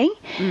living,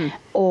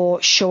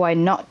 or should I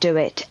not do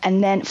it?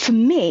 And then for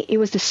me, it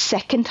was the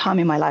second time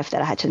in my life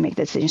that I had to make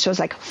the decision. So I was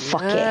like,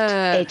 fuck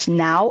it. It's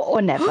now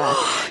or never.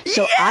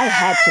 So I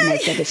had to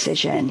make the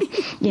decision,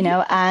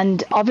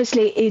 and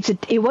obviously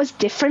it was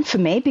different for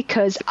me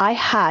because I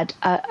had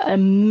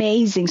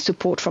amazing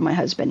support from my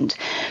husband.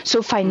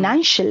 So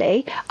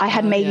financially, I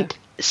had made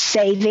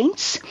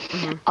savings.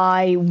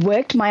 I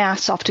worked my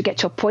ass off to get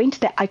to a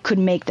point that I could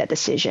make that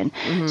decision.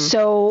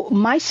 So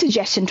my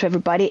suggestion to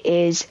everybody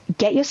is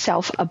get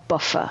yourself a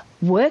buffer,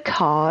 work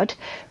hard,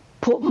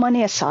 put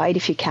money aside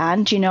if you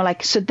can,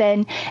 so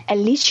then at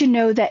least you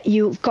know that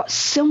you've got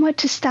somewhere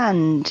to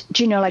stand,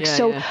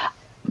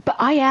 But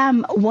I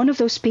am one of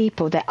those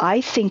people that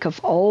I think of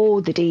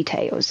all the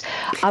details.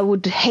 I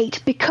would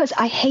hate, because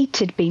I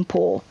hated being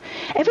poor.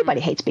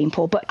 Everybody hates being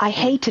poor, but I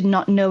hated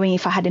not knowing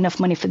if I had enough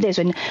money for this.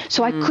 And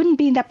so I couldn't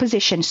be in that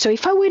position. So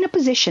if I were in a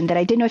position that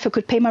I didn't know if I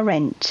could pay my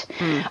rent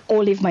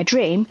or live my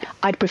dream,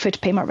 I'd prefer to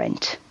pay my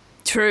rent.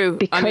 True.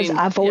 Because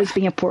I've always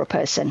been a poor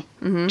person.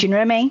 Do you know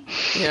what I mean?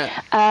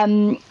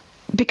 Yeah.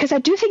 Because I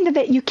do think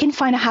that you can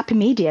find a happy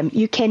medium.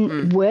 You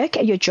can work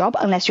at your job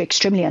unless you're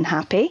extremely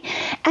unhappy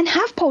and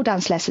have pole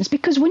dance lessons.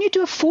 Because when you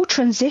do a full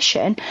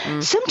transition,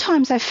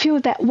 sometimes I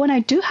feel that when I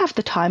do have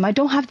the time, I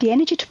don't have the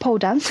energy to pole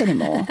dance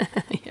anymore.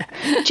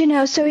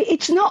 So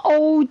it's not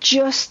all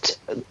just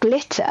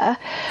glitter.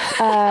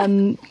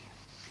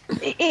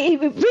 It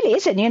really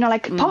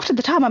isn't, part of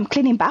the time I'm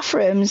cleaning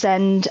bathrooms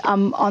and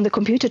I'm on the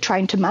computer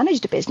trying to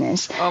manage the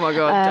business. Oh my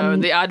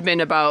God, the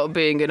admin about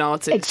being an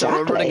artist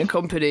or running a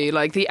company,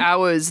 like the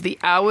hours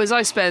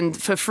I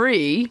spend for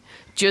free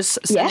just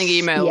sending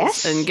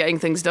emails and getting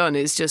things done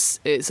is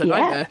it's a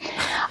nightmare.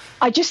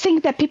 I just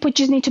think that people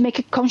just need to make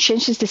a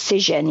conscientious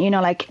decision,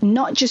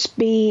 not just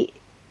be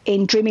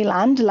in dreamy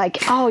land, like,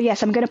 oh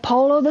yes, I'm going to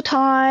pole all the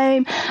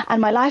time and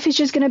my life is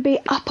just going to be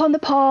up on the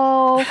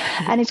pole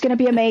and it's going to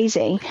be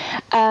amazing.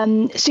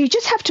 So you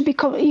just have to be,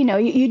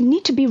 you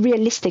need to be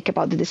realistic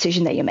about the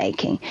decision that you're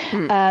making.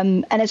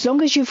 And as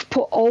long as you've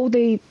put all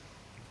the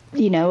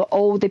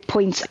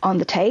points on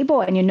the table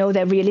and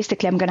that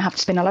realistically I'm going to have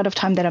to spend a lot of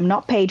time that I'm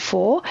not paid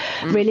for,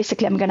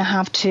 realistically I'm going to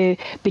have to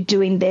be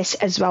doing this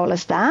as well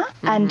as that,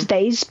 and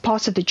there is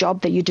parts of the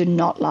job that you do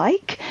not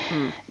like,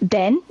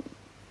 then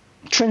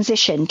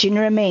transition. Do you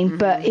know what I mean?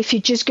 But if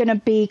you're just going to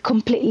be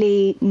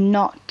completely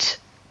not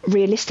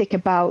realistic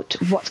about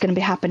what's going to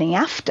be happening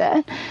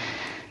after,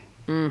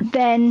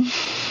 then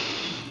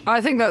I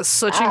think that's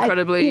such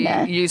incredibly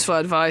useful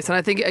advice. And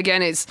I think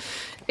again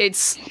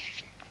it's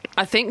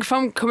I think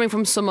from coming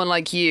from someone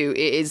like you,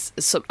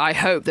 I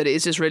hope that it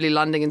is just really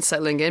landing and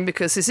settling in,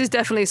 because this is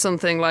definitely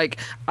something like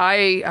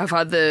I have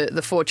had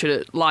the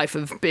fortunate life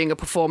of being a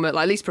performer,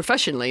 at least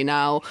professionally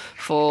now,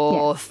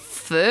 for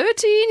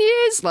 13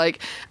 years.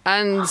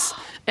 And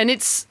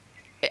it's,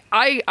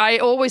 I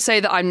always say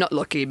that I'm not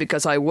lucky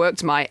because I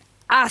worked my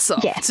ass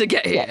off to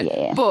get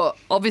here. But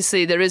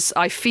obviously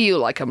I feel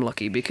like I'm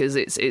lucky because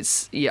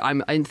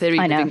I'm in theory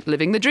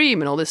living the dream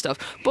and all this stuff.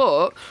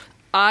 But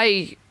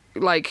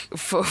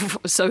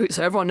so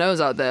everyone knows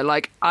out there,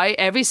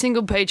 every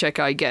single paycheck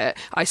I get,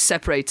 I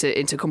separate it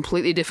into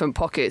completely different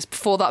pockets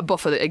for that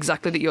buffer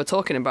that you're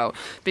talking about,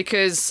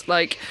 because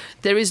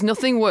there is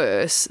nothing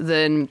worse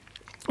than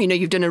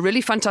you've done a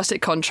really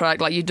fantastic contract,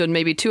 you've done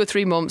maybe 2 or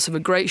 3 months of a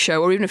great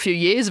show or even a few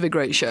years of a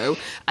great show,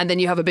 and then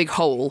you have a big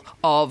hole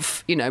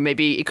of,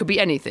 maybe it could be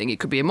anything. It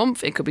could be a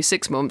month, it could be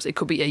 6 months, it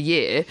could be a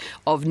year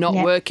of not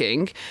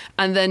working.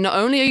 And then not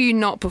only are you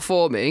not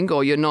performing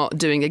or you're not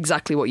doing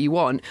exactly what you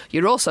want,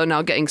 you're also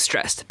now getting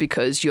stressed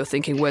because you're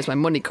thinking, where's my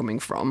money coming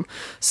from?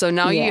 So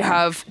now you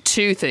have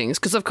two things.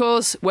 Because, of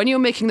course, when you're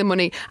making the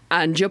money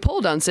and you're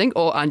pole dancing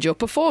and you're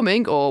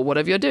performing or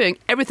whatever you're doing,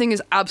 everything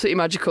is absolutely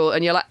magical.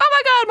 And you're like, oh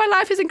my God, my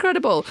life is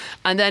incredible.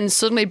 And then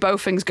suddenly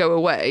both things go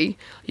away.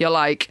 You're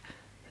like,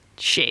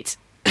 shit.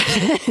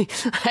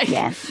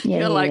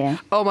 You're like,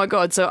 oh my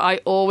God. So I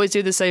always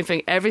do the same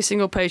thing every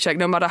single paycheck,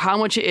 no matter how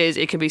much it is.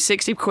 It can be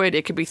 60 quid,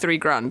 it could be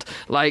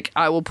 £3,000.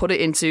 I will put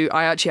it into,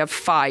 I actually have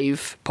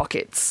 5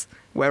 pockets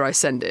where I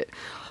send it.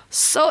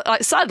 So,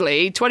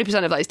 sadly,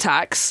 20% of that is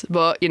tax,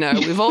 but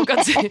we've all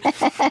got to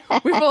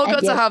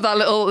to have that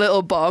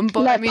little bomb.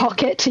 But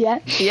pocket,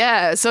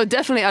 yeah. So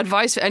definitely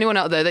advice for anyone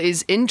out there that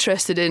is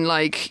interested in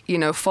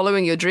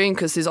following your dream,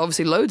 because there's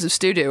obviously loads of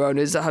studio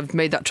owners that have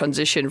made that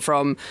transition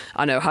from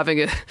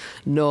having a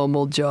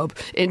normal job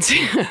into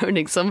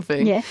owning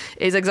something. Yeah,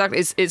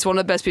 it's one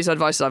of the best pieces of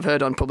advice I've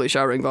heard on Public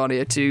Showering,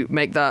 Varnia, to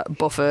make that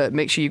buffer,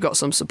 make sure you've got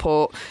some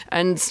support,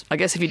 and I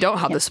guess if you don't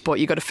have the support,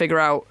 you've got to figure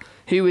out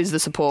Who is the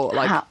support?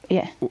 Like,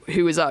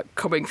 who is that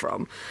coming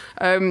from?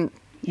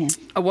 Yeah.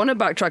 I want to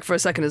backtrack for a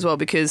second as well,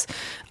 because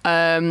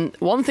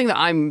one thing that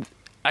I'm,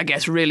 I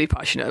guess, really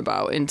passionate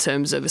about in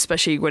terms of,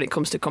 especially when it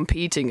comes to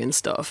competing and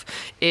stuff,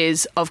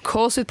 is, of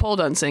course, with pole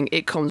dancing,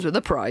 it comes with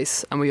a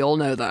price, and we all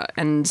know that.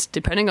 And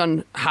depending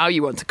on how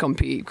you want to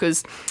compete,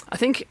 because I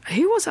think,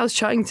 who was I was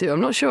chatting to?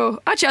 I'm not sure.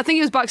 Actually, I think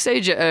he was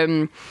backstage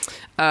at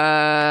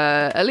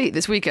Elite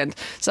this weekend.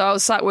 So I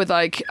was sat with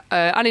like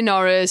Annie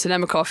Norris and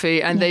Emma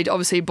Coffey, and they'd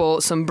obviously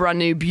bought some brand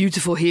new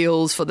beautiful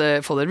heels for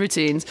their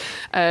routines.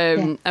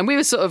 And we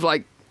were sort of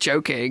like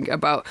joking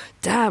about,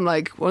 damn,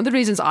 like one of the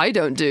reasons I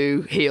don't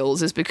do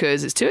heels is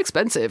because it's too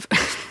expensive.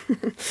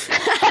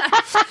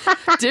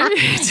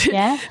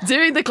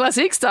 Doing the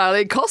classic style,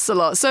 it costs a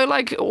lot. So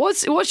like,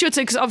 what's your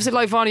take? 'Cause obviously,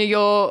 like Vania,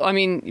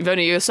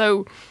 you're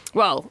so,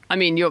 well, I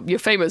mean, you're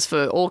famous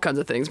for all kinds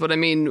of things, but I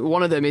mean,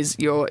 one of them is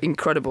your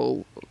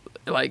incredible,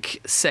 like,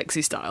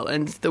 sexy style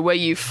and the way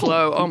you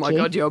flow. Oh my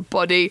God, your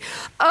body,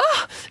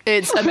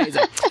 it's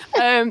amazing.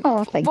 Thank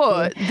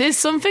but you. there's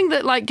something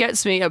that like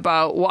gets me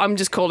about what I'm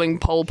just calling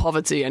pole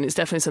poverty, and it's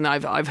definitely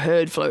something I've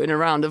heard floating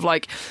around of,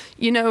 like,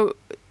 you know,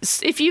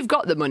 if you've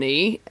got the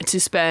money to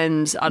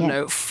spend, I don't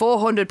know,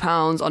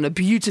 £400 on a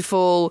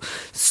beautiful,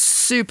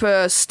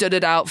 super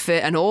studded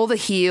outfit and all the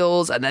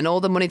heels and then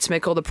all the money to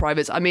make all the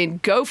privates, I mean,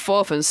 go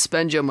forth and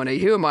spend your money.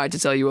 Who am I to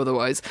tell you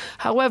otherwise?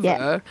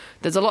 However,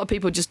 there's a lot of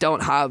people who just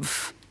don't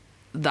have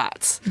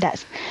that.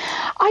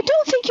 I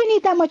don't think you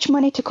need that much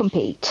money to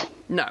compete.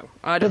 No,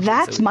 I don't. But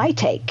that's my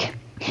take.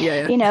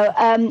 Yeah. You know,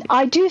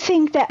 I do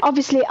think that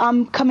obviously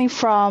I'm coming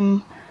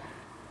from.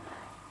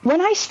 When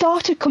I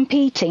started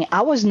competing,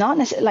 I was not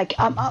necessarily like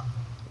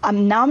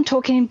I'm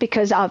talking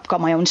because I've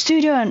got my own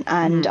studio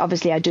and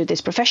obviously I do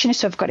this professionally,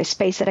 so I've got a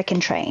space that I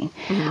can train.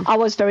 I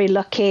was very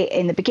lucky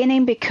in the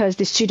beginning because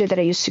the studio that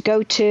I used to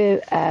go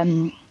to,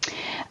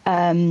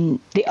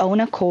 the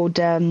owner called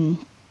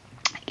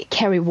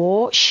Kerry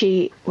War,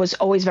 she was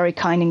always very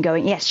kind and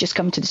going, yes, just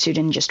come to the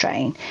studio and just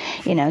train.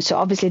 You know, so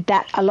obviously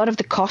that a lot of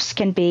the costs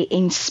can be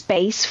in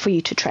space for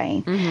you to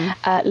train.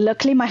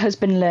 Luckily, my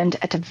husband learned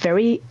at a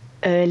very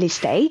early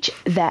stage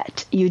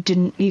that you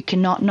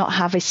cannot not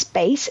have a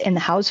space in the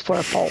house for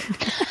a pole.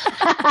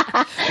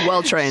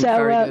 Well trained,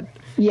 very good.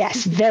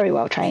 Yes, very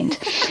well trained.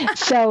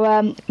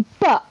 So,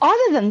 but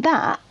other than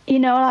that, you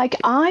know, like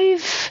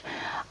I've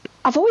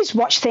always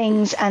watched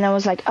things and I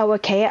was like, oh,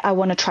 okay, I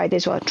want to try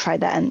this or try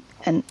that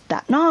and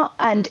that not.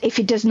 And if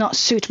it does not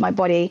suit my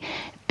body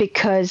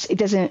because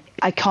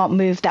I can't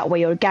move that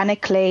way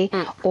organically,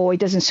 or it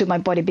doesn't suit my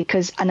body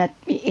because,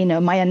 you know,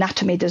 my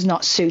anatomy does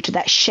not suit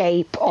that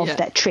shape of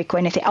that trick or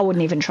anything, I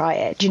wouldn't even try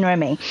it. Do you know what I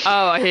mean?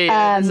 Oh, I hear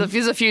you.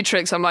 There's a few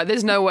tricks. I'm like,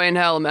 there's no way in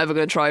hell I'm ever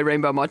going to try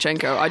Rainbow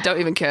Marchenko. I don't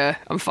even care.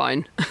 I'm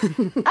fine.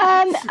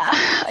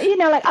 You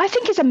know, like I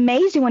think it's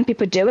amazing when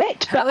people do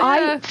it,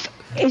 but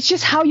it's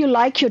just how you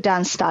like your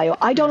dance style.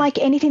 I don't like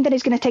anything that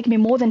is going to take me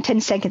more than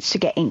 10 seconds to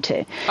get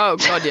into. Oh,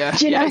 God, yeah.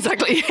 You know? Yeah,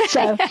 exactly.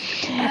 So,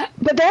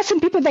 but there are some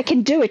people that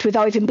can do it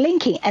without even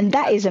blinking, and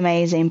that is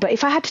amazing. But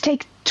if I had to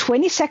take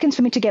 20 seconds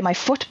for me to get my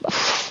foot,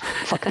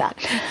 fuck that.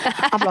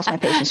 I've lost my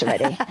patience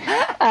already. But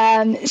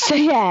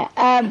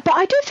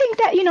I do think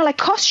that, you know, like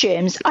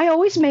costumes, I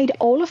always made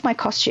all of my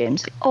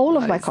costumes. All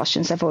of my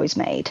costumes I've always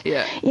made.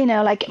 Yeah. You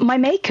know, like my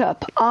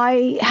makeup,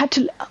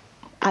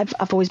 I've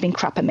always been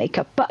crap at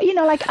makeup, but you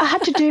know, like I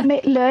had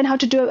to learn how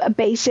to do a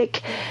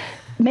basic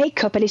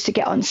makeup at least to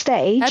get on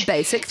stage. A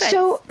basic thing.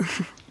 So,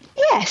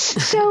 yes.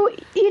 So,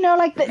 you know,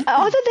 like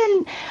other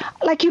than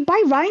like you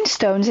buy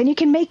rhinestones and you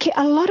can make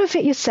a lot of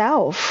it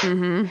yourself.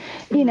 You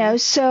know,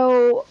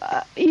 so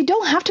you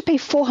don't have to pay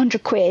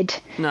 400 quid.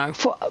 No.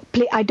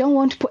 I don't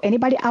want to put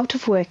anybody out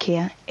of work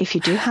here. If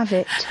you do have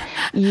it,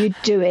 you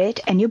do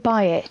it and you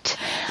buy it.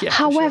 Yeah,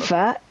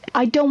 however,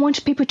 I don't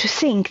want people to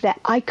think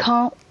that I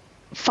can't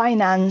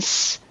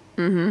finance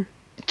to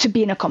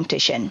be in a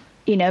competition,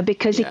 you know,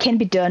 because it can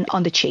be done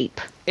on the cheap.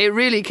 It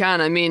really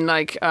can. I mean,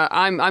 like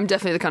I'm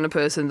definitely the kind of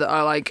person that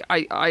I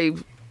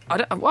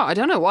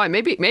don't know why.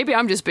 Maybe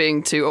I'm just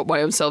being too up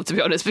my own self, to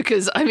be honest,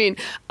 because I mean,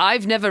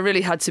 I've never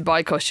really had to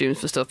buy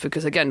costumes for stuff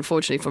because, again,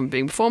 fortunately, from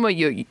being a performer,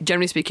 you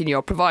generally speaking,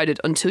 you're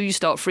provided until you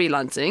start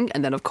freelancing,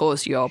 and then of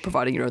course you're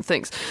providing your own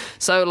things.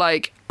 So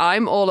like,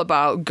 I'm all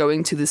about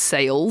going to the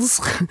sales.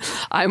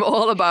 I'm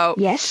all about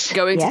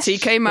going to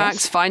TK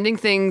Maxx, finding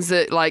things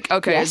that, like,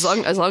 okay, as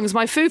long as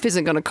my foof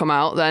isn't going to come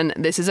out, then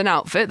this is an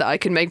outfit that I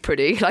can make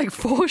pretty, like,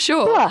 for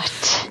sure.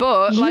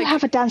 But you like,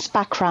 have a dance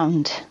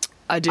background.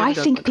 I do. I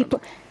think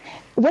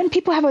when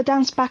people have a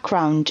dance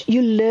background,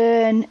 you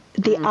learn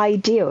the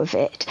idea of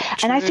it. True.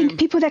 And I think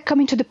people that come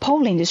into the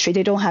pole industry,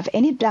 they don't have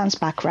any dance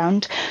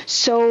background.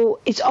 So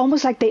it's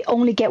almost like they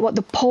only get what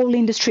the pole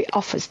industry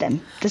offers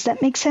them. Does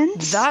that make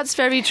sense? That's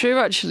very true,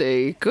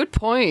 actually. Good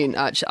point,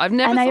 actually. I've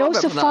never thought about that. And I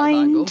also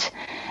find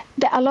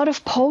that a lot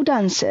of pole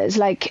dancers,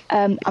 like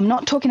I'm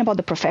not talking about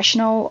the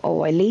professional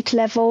or elite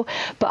level,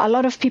 but a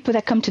lot of people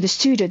that come to the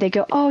studio, they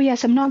go, oh,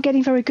 yes, I'm not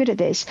getting very good at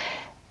this.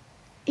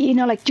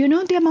 like, do you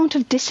know the amount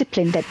of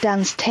discipline that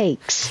dance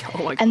takes?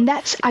 Oh my God. And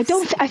that's, I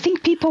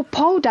think people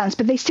pole dance,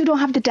 but they still don't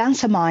have the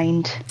dancer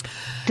mind.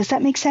 Does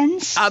that make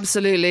sense?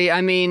 Absolutely.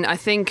 I mean, I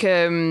think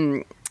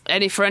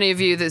for any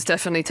of you that's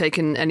definitely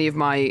taken any of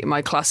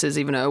my classes,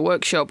 even at a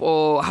workshop,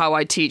 or how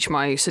I teach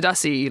my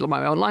Sudasi,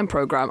 my online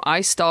program,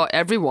 I start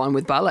everyone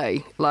with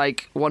ballet,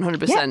 like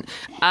 100%. Yeah.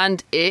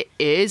 And it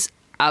is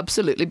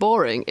absolutely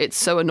boring. It's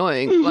so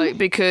annoying, like,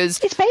 because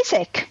it's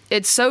basic.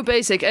 It's so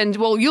basic. And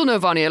well, you'll know,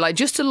 Vania, like,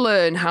 just to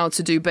learn how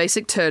to do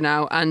basic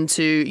turnout and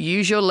to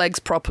use your legs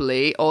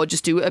properly, or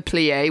just do a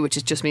plie,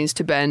 which just means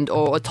to bend,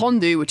 or a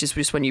tendu, which is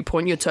just when you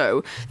point your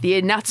toe, the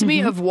anatomy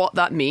of what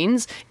that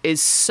means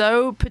is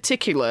so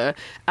particular.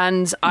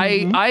 And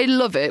I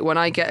love it when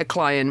I get a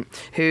client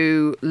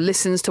who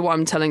listens to what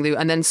I'm telling them,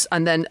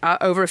 and then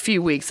over a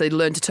few weeks they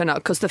learn to turn out,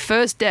 because the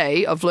first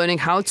day of learning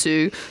how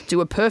to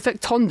do a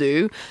perfect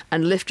tendu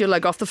and lift your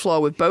leg off the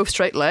floor with both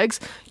straight legs,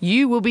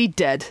 you will be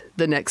dead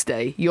the next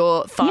day.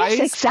 Your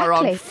thighs are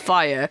on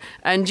fire.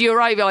 And you're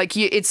right, like,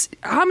 it's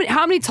how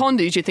many tendus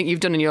do you think you've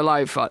done in your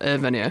life,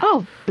 Vania?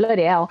 Oh,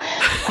 bloody hell.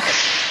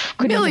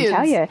 Couldn't even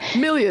tell you.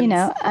 Millions. You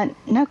know, and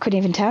no, couldn't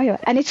even tell you.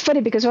 And it's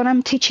funny because when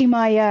I'm teaching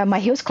my my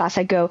heels class,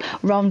 I go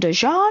Ronde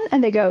Jean,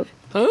 and they go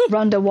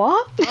Ronde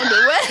what? Ronde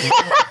what?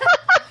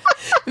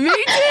 Me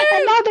too.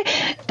 And now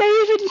they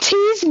even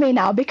tease me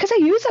now because I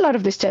use a lot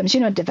of these terms,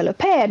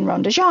 développé and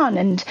rond de jambe.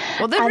 And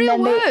well, they're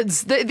real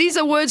words. These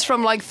are words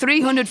from like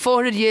 300,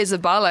 400 years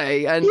of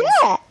ballet.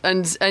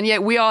 And, and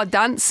yet we are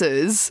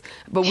dancers,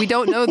 but we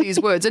don't know these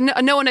words. And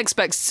no one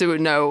expects to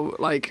know,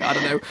 like, I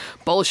don't know,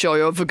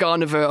 Bolshoi or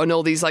Vaganova and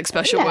all these like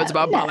special words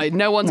about ballet.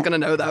 No one's going to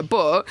know that.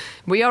 But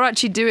we are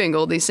actually doing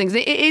all these things.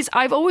 It is,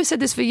 I've always said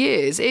this for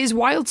years, it is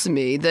wild to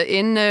me that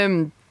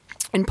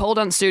in pole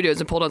dance studios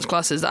and pole dance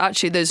classes, that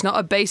actually there's not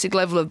a basic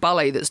level of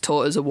ballet that's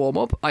taught as a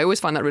warm-up. I always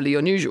find that really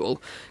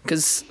unusual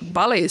because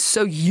ballet is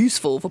so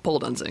useful for pole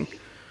dancing.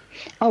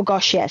 Oh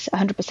gosh, yes,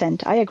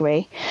 100%. I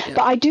agree. Yeah.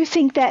 But I do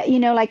think that,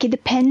 like, it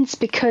depends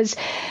because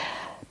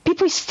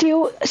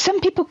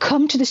some people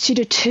come to the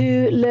studio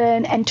to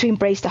learn and to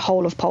embrace the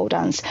whole of pole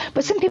dance.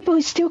 But some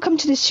people still come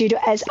to the studio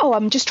as,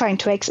 I'm just trying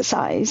to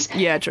exercise.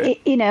 Yeah, true.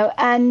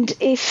 And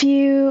it's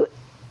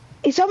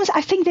almost,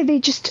 I think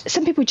that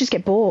some people just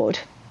get bored.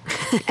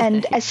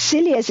 And as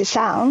silly as it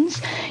sounds,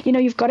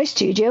 you've got a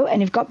studio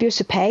and you've got bills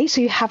to pay,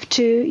 so you have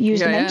to use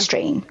the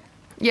mainstream.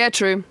 Yeah,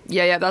 true.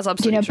 Yeah, that's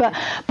absolutely true.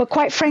 But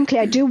quite frankly,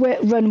 I do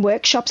run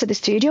workshops at the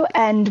studio,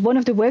 and one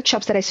of the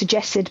workshops that I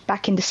suggested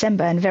back in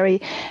December, and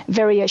very,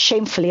 very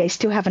shamefully, I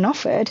still haven't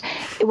offered,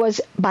 it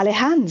was ballet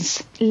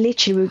hands.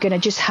 Literally, we were going to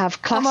just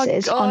have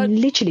classes on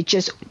literally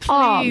just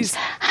arms.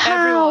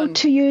 How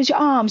to use your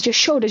arms, your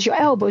shoulders, your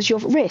elbows, your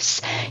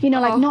wrists.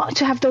 Like not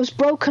to have those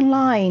broken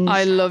lines.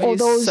 I love you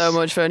so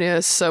much,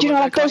 Vania. So much.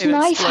 Like those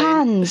knife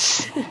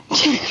hands.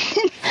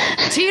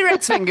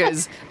 T-Rex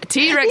fingers.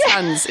 T-Rex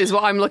hands is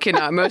what I'm looking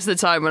at most of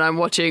the time when I'm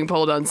watching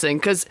pole dancing,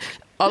 because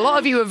a lot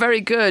of you are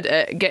very good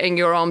at getting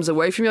your arms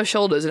away from your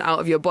shoulders and out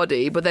of your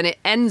body, but then it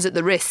ends at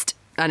the wrist.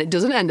 And it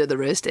doesn't end at the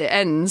wrist. It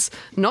ends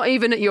not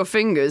even at your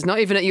fingers, not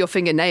even at your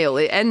fingernail.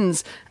 It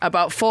ends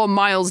about 4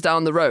 miles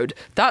down the road.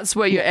 That's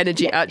where your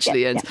energy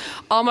actually ends. Yeah.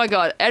 Oh my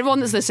God.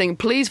 Everyone that's listening,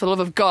 please, for the love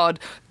of God,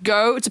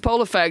 go to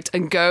Pole Effect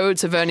and go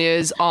to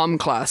Vernia's arm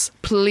class.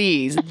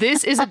 Please.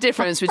 This is a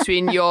difference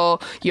between your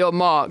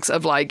marks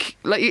of like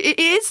it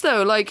is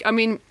though. Like, I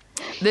mean,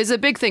 there's a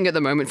big thing at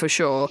the moment for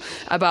sure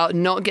about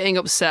not getting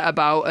upset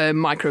about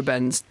micro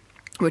bends.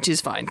 Which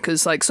is fine,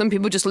 because like some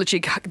people just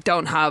literally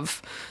don't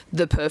have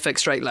the perfect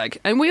straight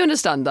leg. And we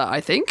understand that, I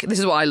think. This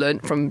is what I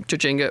learned from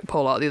judging at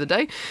pole art the other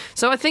day.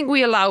 So I think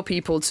we allow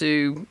people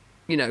to,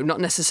 not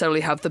necessarily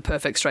have the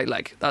perfect straight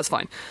leg. That's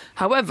fine.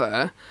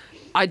 However,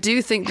 I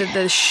do think that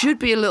there should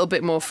be a little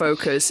bit more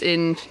focus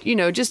in,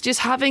 just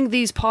having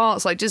these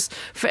parts. Like, just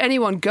for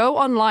anyone, go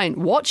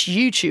online, watch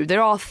YouTube.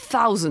 There are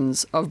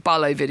thousands of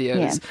ballet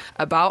videos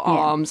about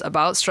arms,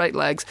 about straight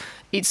legs.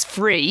 It's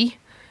free.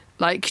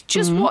 Like,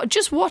 just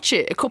watch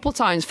it a couple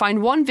times.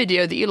 Find one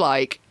video that you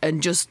like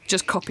and just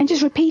copy and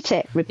just repeat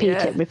it. Repeat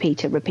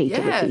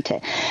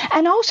it.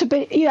 And also,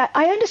 but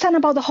I understand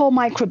about the whole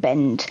micro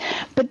bend,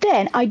 but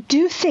then I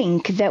do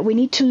think that we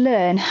need to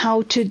learn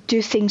how to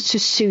do things to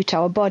suit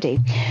our body.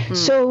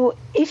 So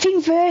if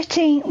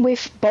inverting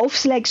with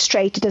both legs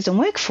straight doesn't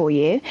work for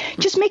you,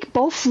 just make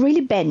both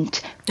really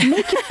bent.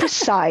 Make it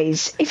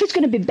precise. If it's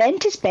going to be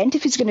bent, it's bent.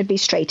 If it's going to be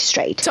straight,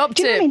 straight. Top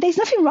do you know tip. what I mean? There's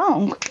nothing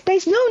wrong.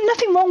 There's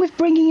nothing wrong with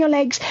bringing your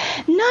legs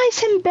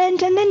nice and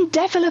bent and then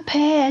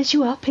développé as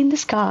you up in the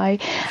sky.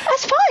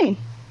 That's fine.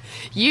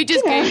 You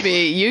just gave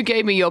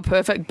me your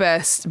perfect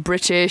best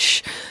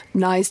British,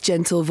 nice,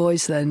 gentle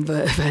voice then,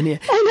 Vania.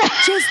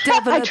 Just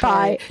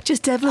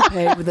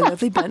développé with a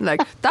lovely bent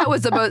leg. That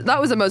was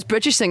the most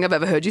British thing I've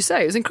ever heard you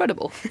say. It was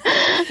incredible.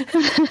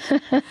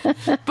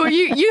 But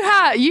you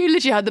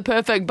literally had the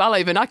perfect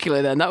ballet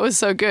vernacular then. That was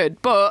so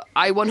good. But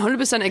I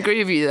 100% agree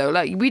with you though.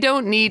 Like, we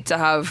don't need to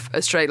have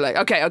a straight leg.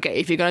 Okay.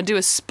 If you're going to do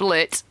a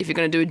split, if you're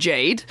going to do a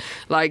jade,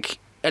 like,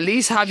 at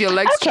least have your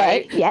legs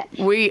straight. Yeah.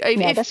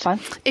 That's fine.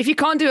 If you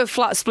can't do a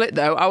flat split,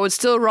 though, I would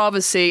still rather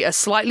see a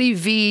slightly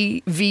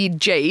V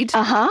jade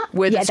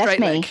with a straight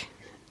leg.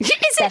 Is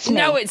that's it? Me.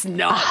 No, it's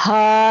not.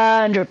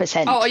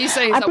 100%. Oh, are you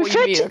saying that what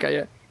you mean? Okay,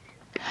 yeah.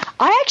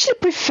 I actually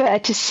prefer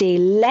to see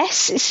less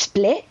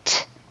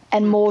split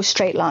and more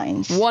straight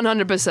lines.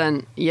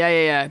 100%.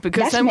 Yeah.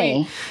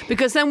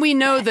 Because then we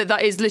know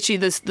that is literally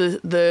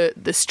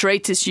the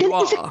straightest you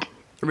are.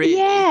 Really.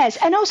 Yes,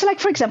 and also, like,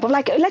 for example,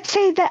 like, let's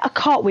say that a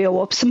cartwheel,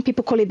 or some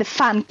people call it the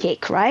fan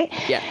kick, right?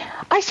 Yeah.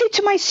 I say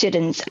to my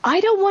students, I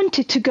don't want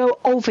it to go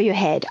over your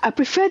head. I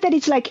prefer that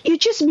it's like you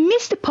just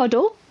miss the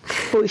puddle,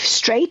 but with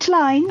straight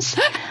lines,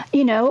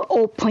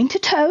 or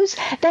pointed toes,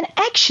 than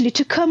actually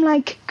to come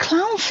like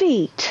clown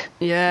feet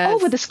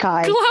over the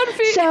sky. Clown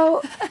feet.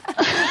 So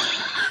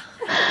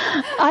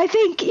I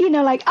think,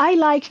 I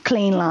like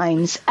clean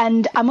lines,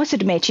 and I must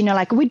admit,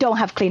 we don't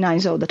have clean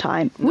lines all the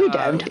time.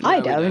 I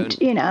don't,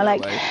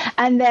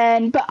 and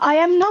then, but I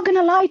am not going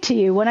to lie to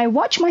you. When I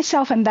watch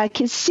myself and I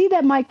can see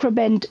that micro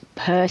bend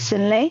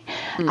personally,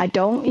 I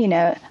don't,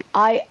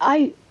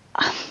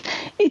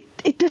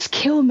 it does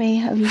kill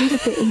me a little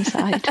bit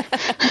inside.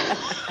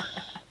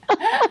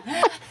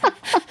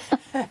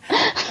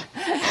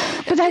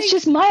 But that's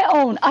just my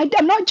own.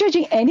 I'm not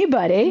judging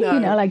anybody. No.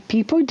 Like,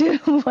 people do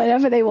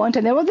whatever they want,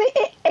 and they're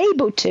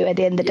able to at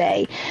the end of the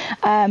day.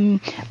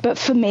 But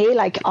for me,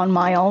 like, on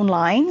my own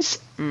lines,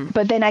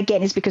 but then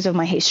again, it's because of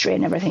my history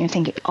and everything. I'm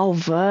thinking,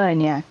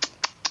 Varnia.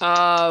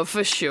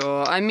 For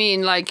sure. I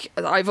mean, like,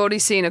 I've already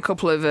seen a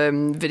couple of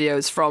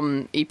videos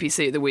from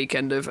EPC at the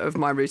weekend of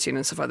my routine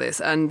and stuff like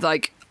this, and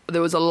like,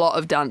 there was a lot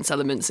of dance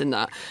elements in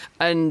that,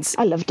 and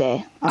I loved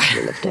it.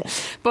 I loved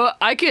it. But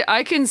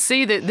I can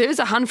see that there's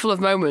a handful of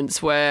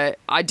moments where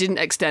I didn't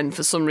extend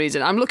for some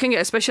reason. I'm looking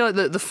at, especially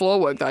like the floor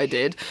work that I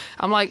did.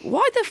 I'm like,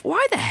 why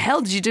the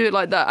hell did you do it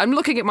like that? I'm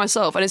looking at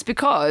myself, and it's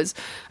because,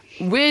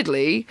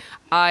 weirdly,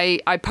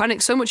 I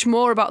panic so much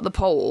more about the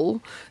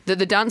pole that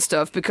the dance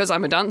stuff, because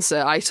I'm a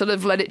dancer, I sort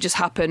of let it just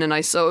happen, and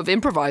I sort of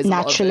improvise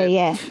naturally.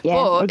 A lot of it. Yeah,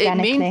 but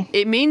organically.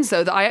 it means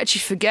though that I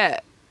actually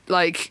forget,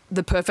 like,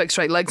 the perfect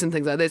straight legs and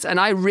things like this, and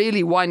I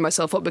really wind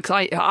myself up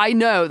because I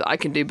know that I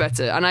can do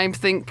better, and I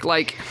think,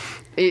 like,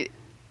 it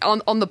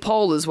on the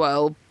pole as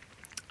well.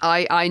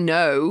 I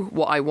know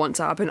what I want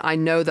to happen. I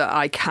know that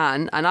I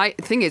can. And the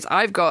thing is,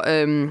 I've got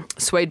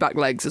swayed back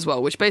legs as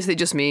well, which basically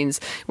just means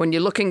when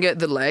you're looking at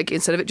the leg,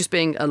 instead of it just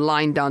being a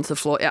line down to the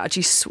floor, it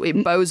actually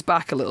it bows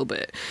back a little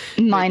bit.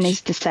 Mine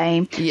is the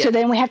same. Yeah. So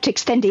then we have to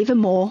extend even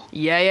more.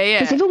 Yeah.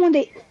 Because even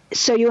when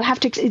so you have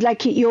to,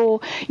 like, your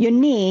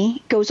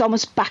knee goes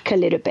almost back a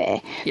little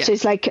bit. Yeah. So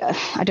it's like,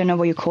 I don't know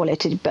what you call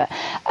it, but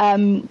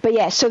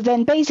yeah. So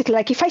then basically,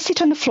 like, if I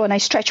sit on the floor and I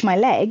stretch my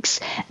legs,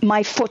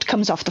 my foot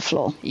comes off the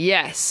floor.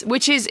 Yes,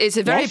 which is, it's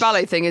a very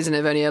ballet thing, isn't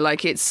it, Vania?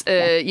 Like, it's,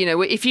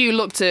 if you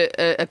looked at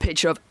a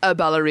picture of a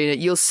ballerina,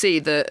 you'll see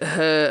that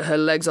her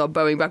legs are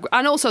bowing back.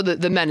 And also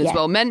the men as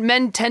well.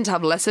 Men tend to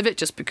have less of it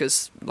just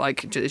because,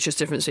 like, it's just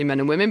different between men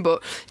and women.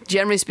 But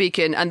generally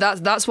speaking, and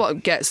that's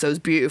what gets those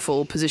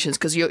beautiful positions,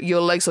 because your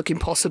legs look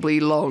impossibly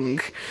long,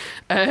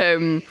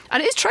 and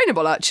it's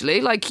trainable, actually.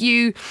 Like,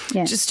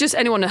 just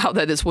anyone out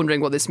there that's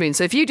wondering what this means.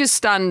 So if you just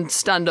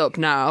stand up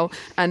now,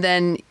 and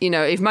then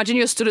imagine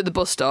you're stood at the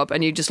bus stop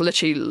and you just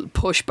literally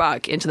push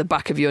back into the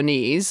back of your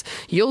knees,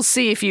 you'll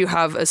see if you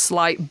have a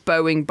slight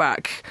bowing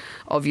back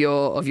of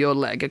your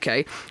leg.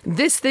 Okay,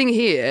 this thing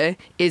here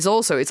is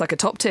also, it's like a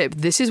top tip.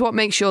 This is what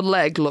makes your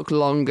leg look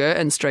longer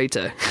and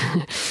straighter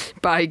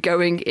by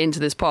going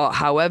into this part.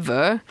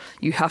 However,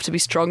 you have to be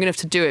strong enough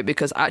to do it,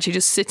 because actually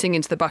just sitting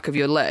into the back of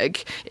your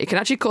leg, it can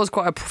actually cause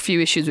quite a few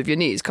issues with your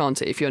knees,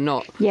 can't it, if you're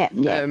not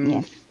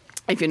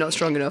if you're not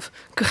strong enough.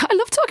 I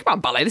love talking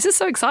about ballet. This is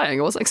so exciting.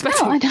 I wasn't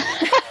expecting.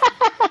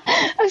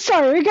 I'm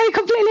sorry, we're going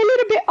completely a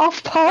little bit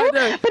off par,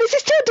 but it's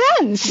still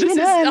dance, and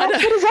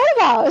that's what it's all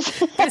about.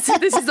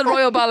 This is the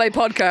Royal Ballet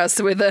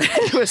Podcast with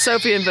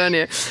Sophie and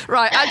Varnia.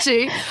 Right,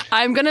 actually,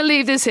 I'm going to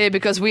leave this here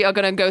because we are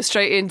going to go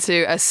straight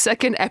into a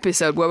second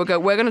episode where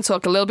we're going to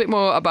talk a little bit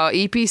more about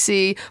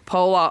EPC,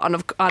 pole art,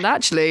 and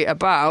actually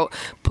about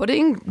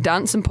putting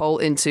dance and pole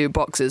into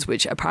boxes,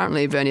 which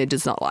apparently Varnia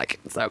does not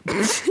like.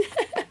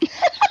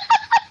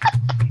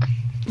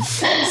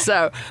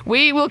 So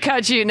we will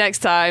catch you next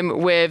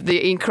time with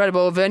the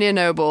incredible Vania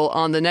Noble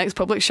on the next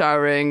public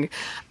showering.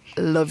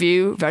 Love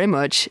you very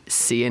much.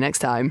 See you next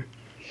time.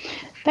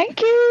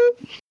 Thank you.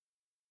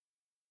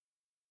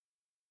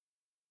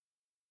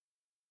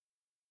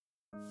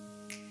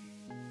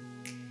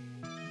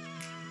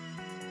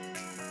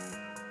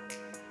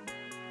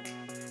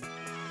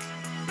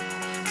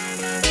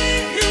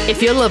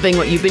 If you're loving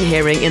what you've been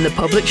hearing in the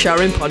Public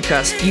Showering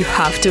Podcast, you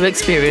have to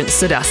experience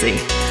Sadassi.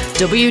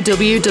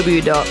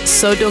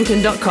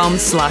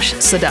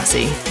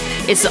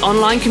 www.soduncan.com/Sadassi. It's the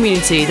online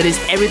community that is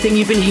everything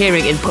you've been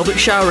hearing in public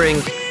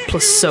showering,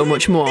 plus so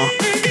much more.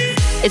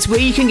 It's where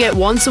you can get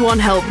one-to-one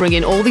help bring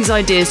in all these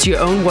ideas to your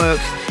own work,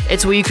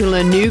 It's where you can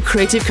learn new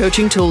creative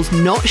coaching tools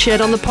not shared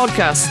on the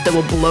podcast that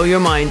will blow your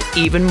mind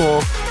even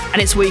more.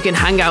 And it's where you can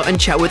hang out and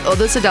chat with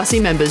other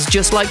Sadassi members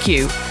just like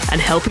you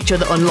and help each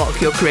other unlock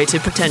your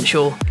creative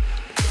potential.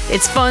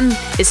 It's fun,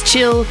 it's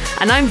chill,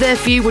 and I'm there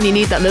for you when you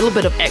need that little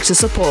bit of extra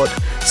support.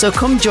 So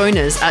come join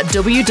us at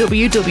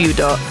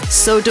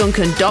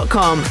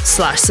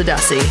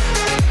www.soduncan.com/Sadassi.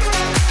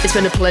 It's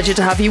been a pleasure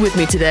to have you with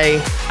me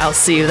today. I'll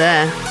see you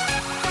there.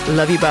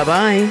 Love you,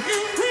 bye-bye.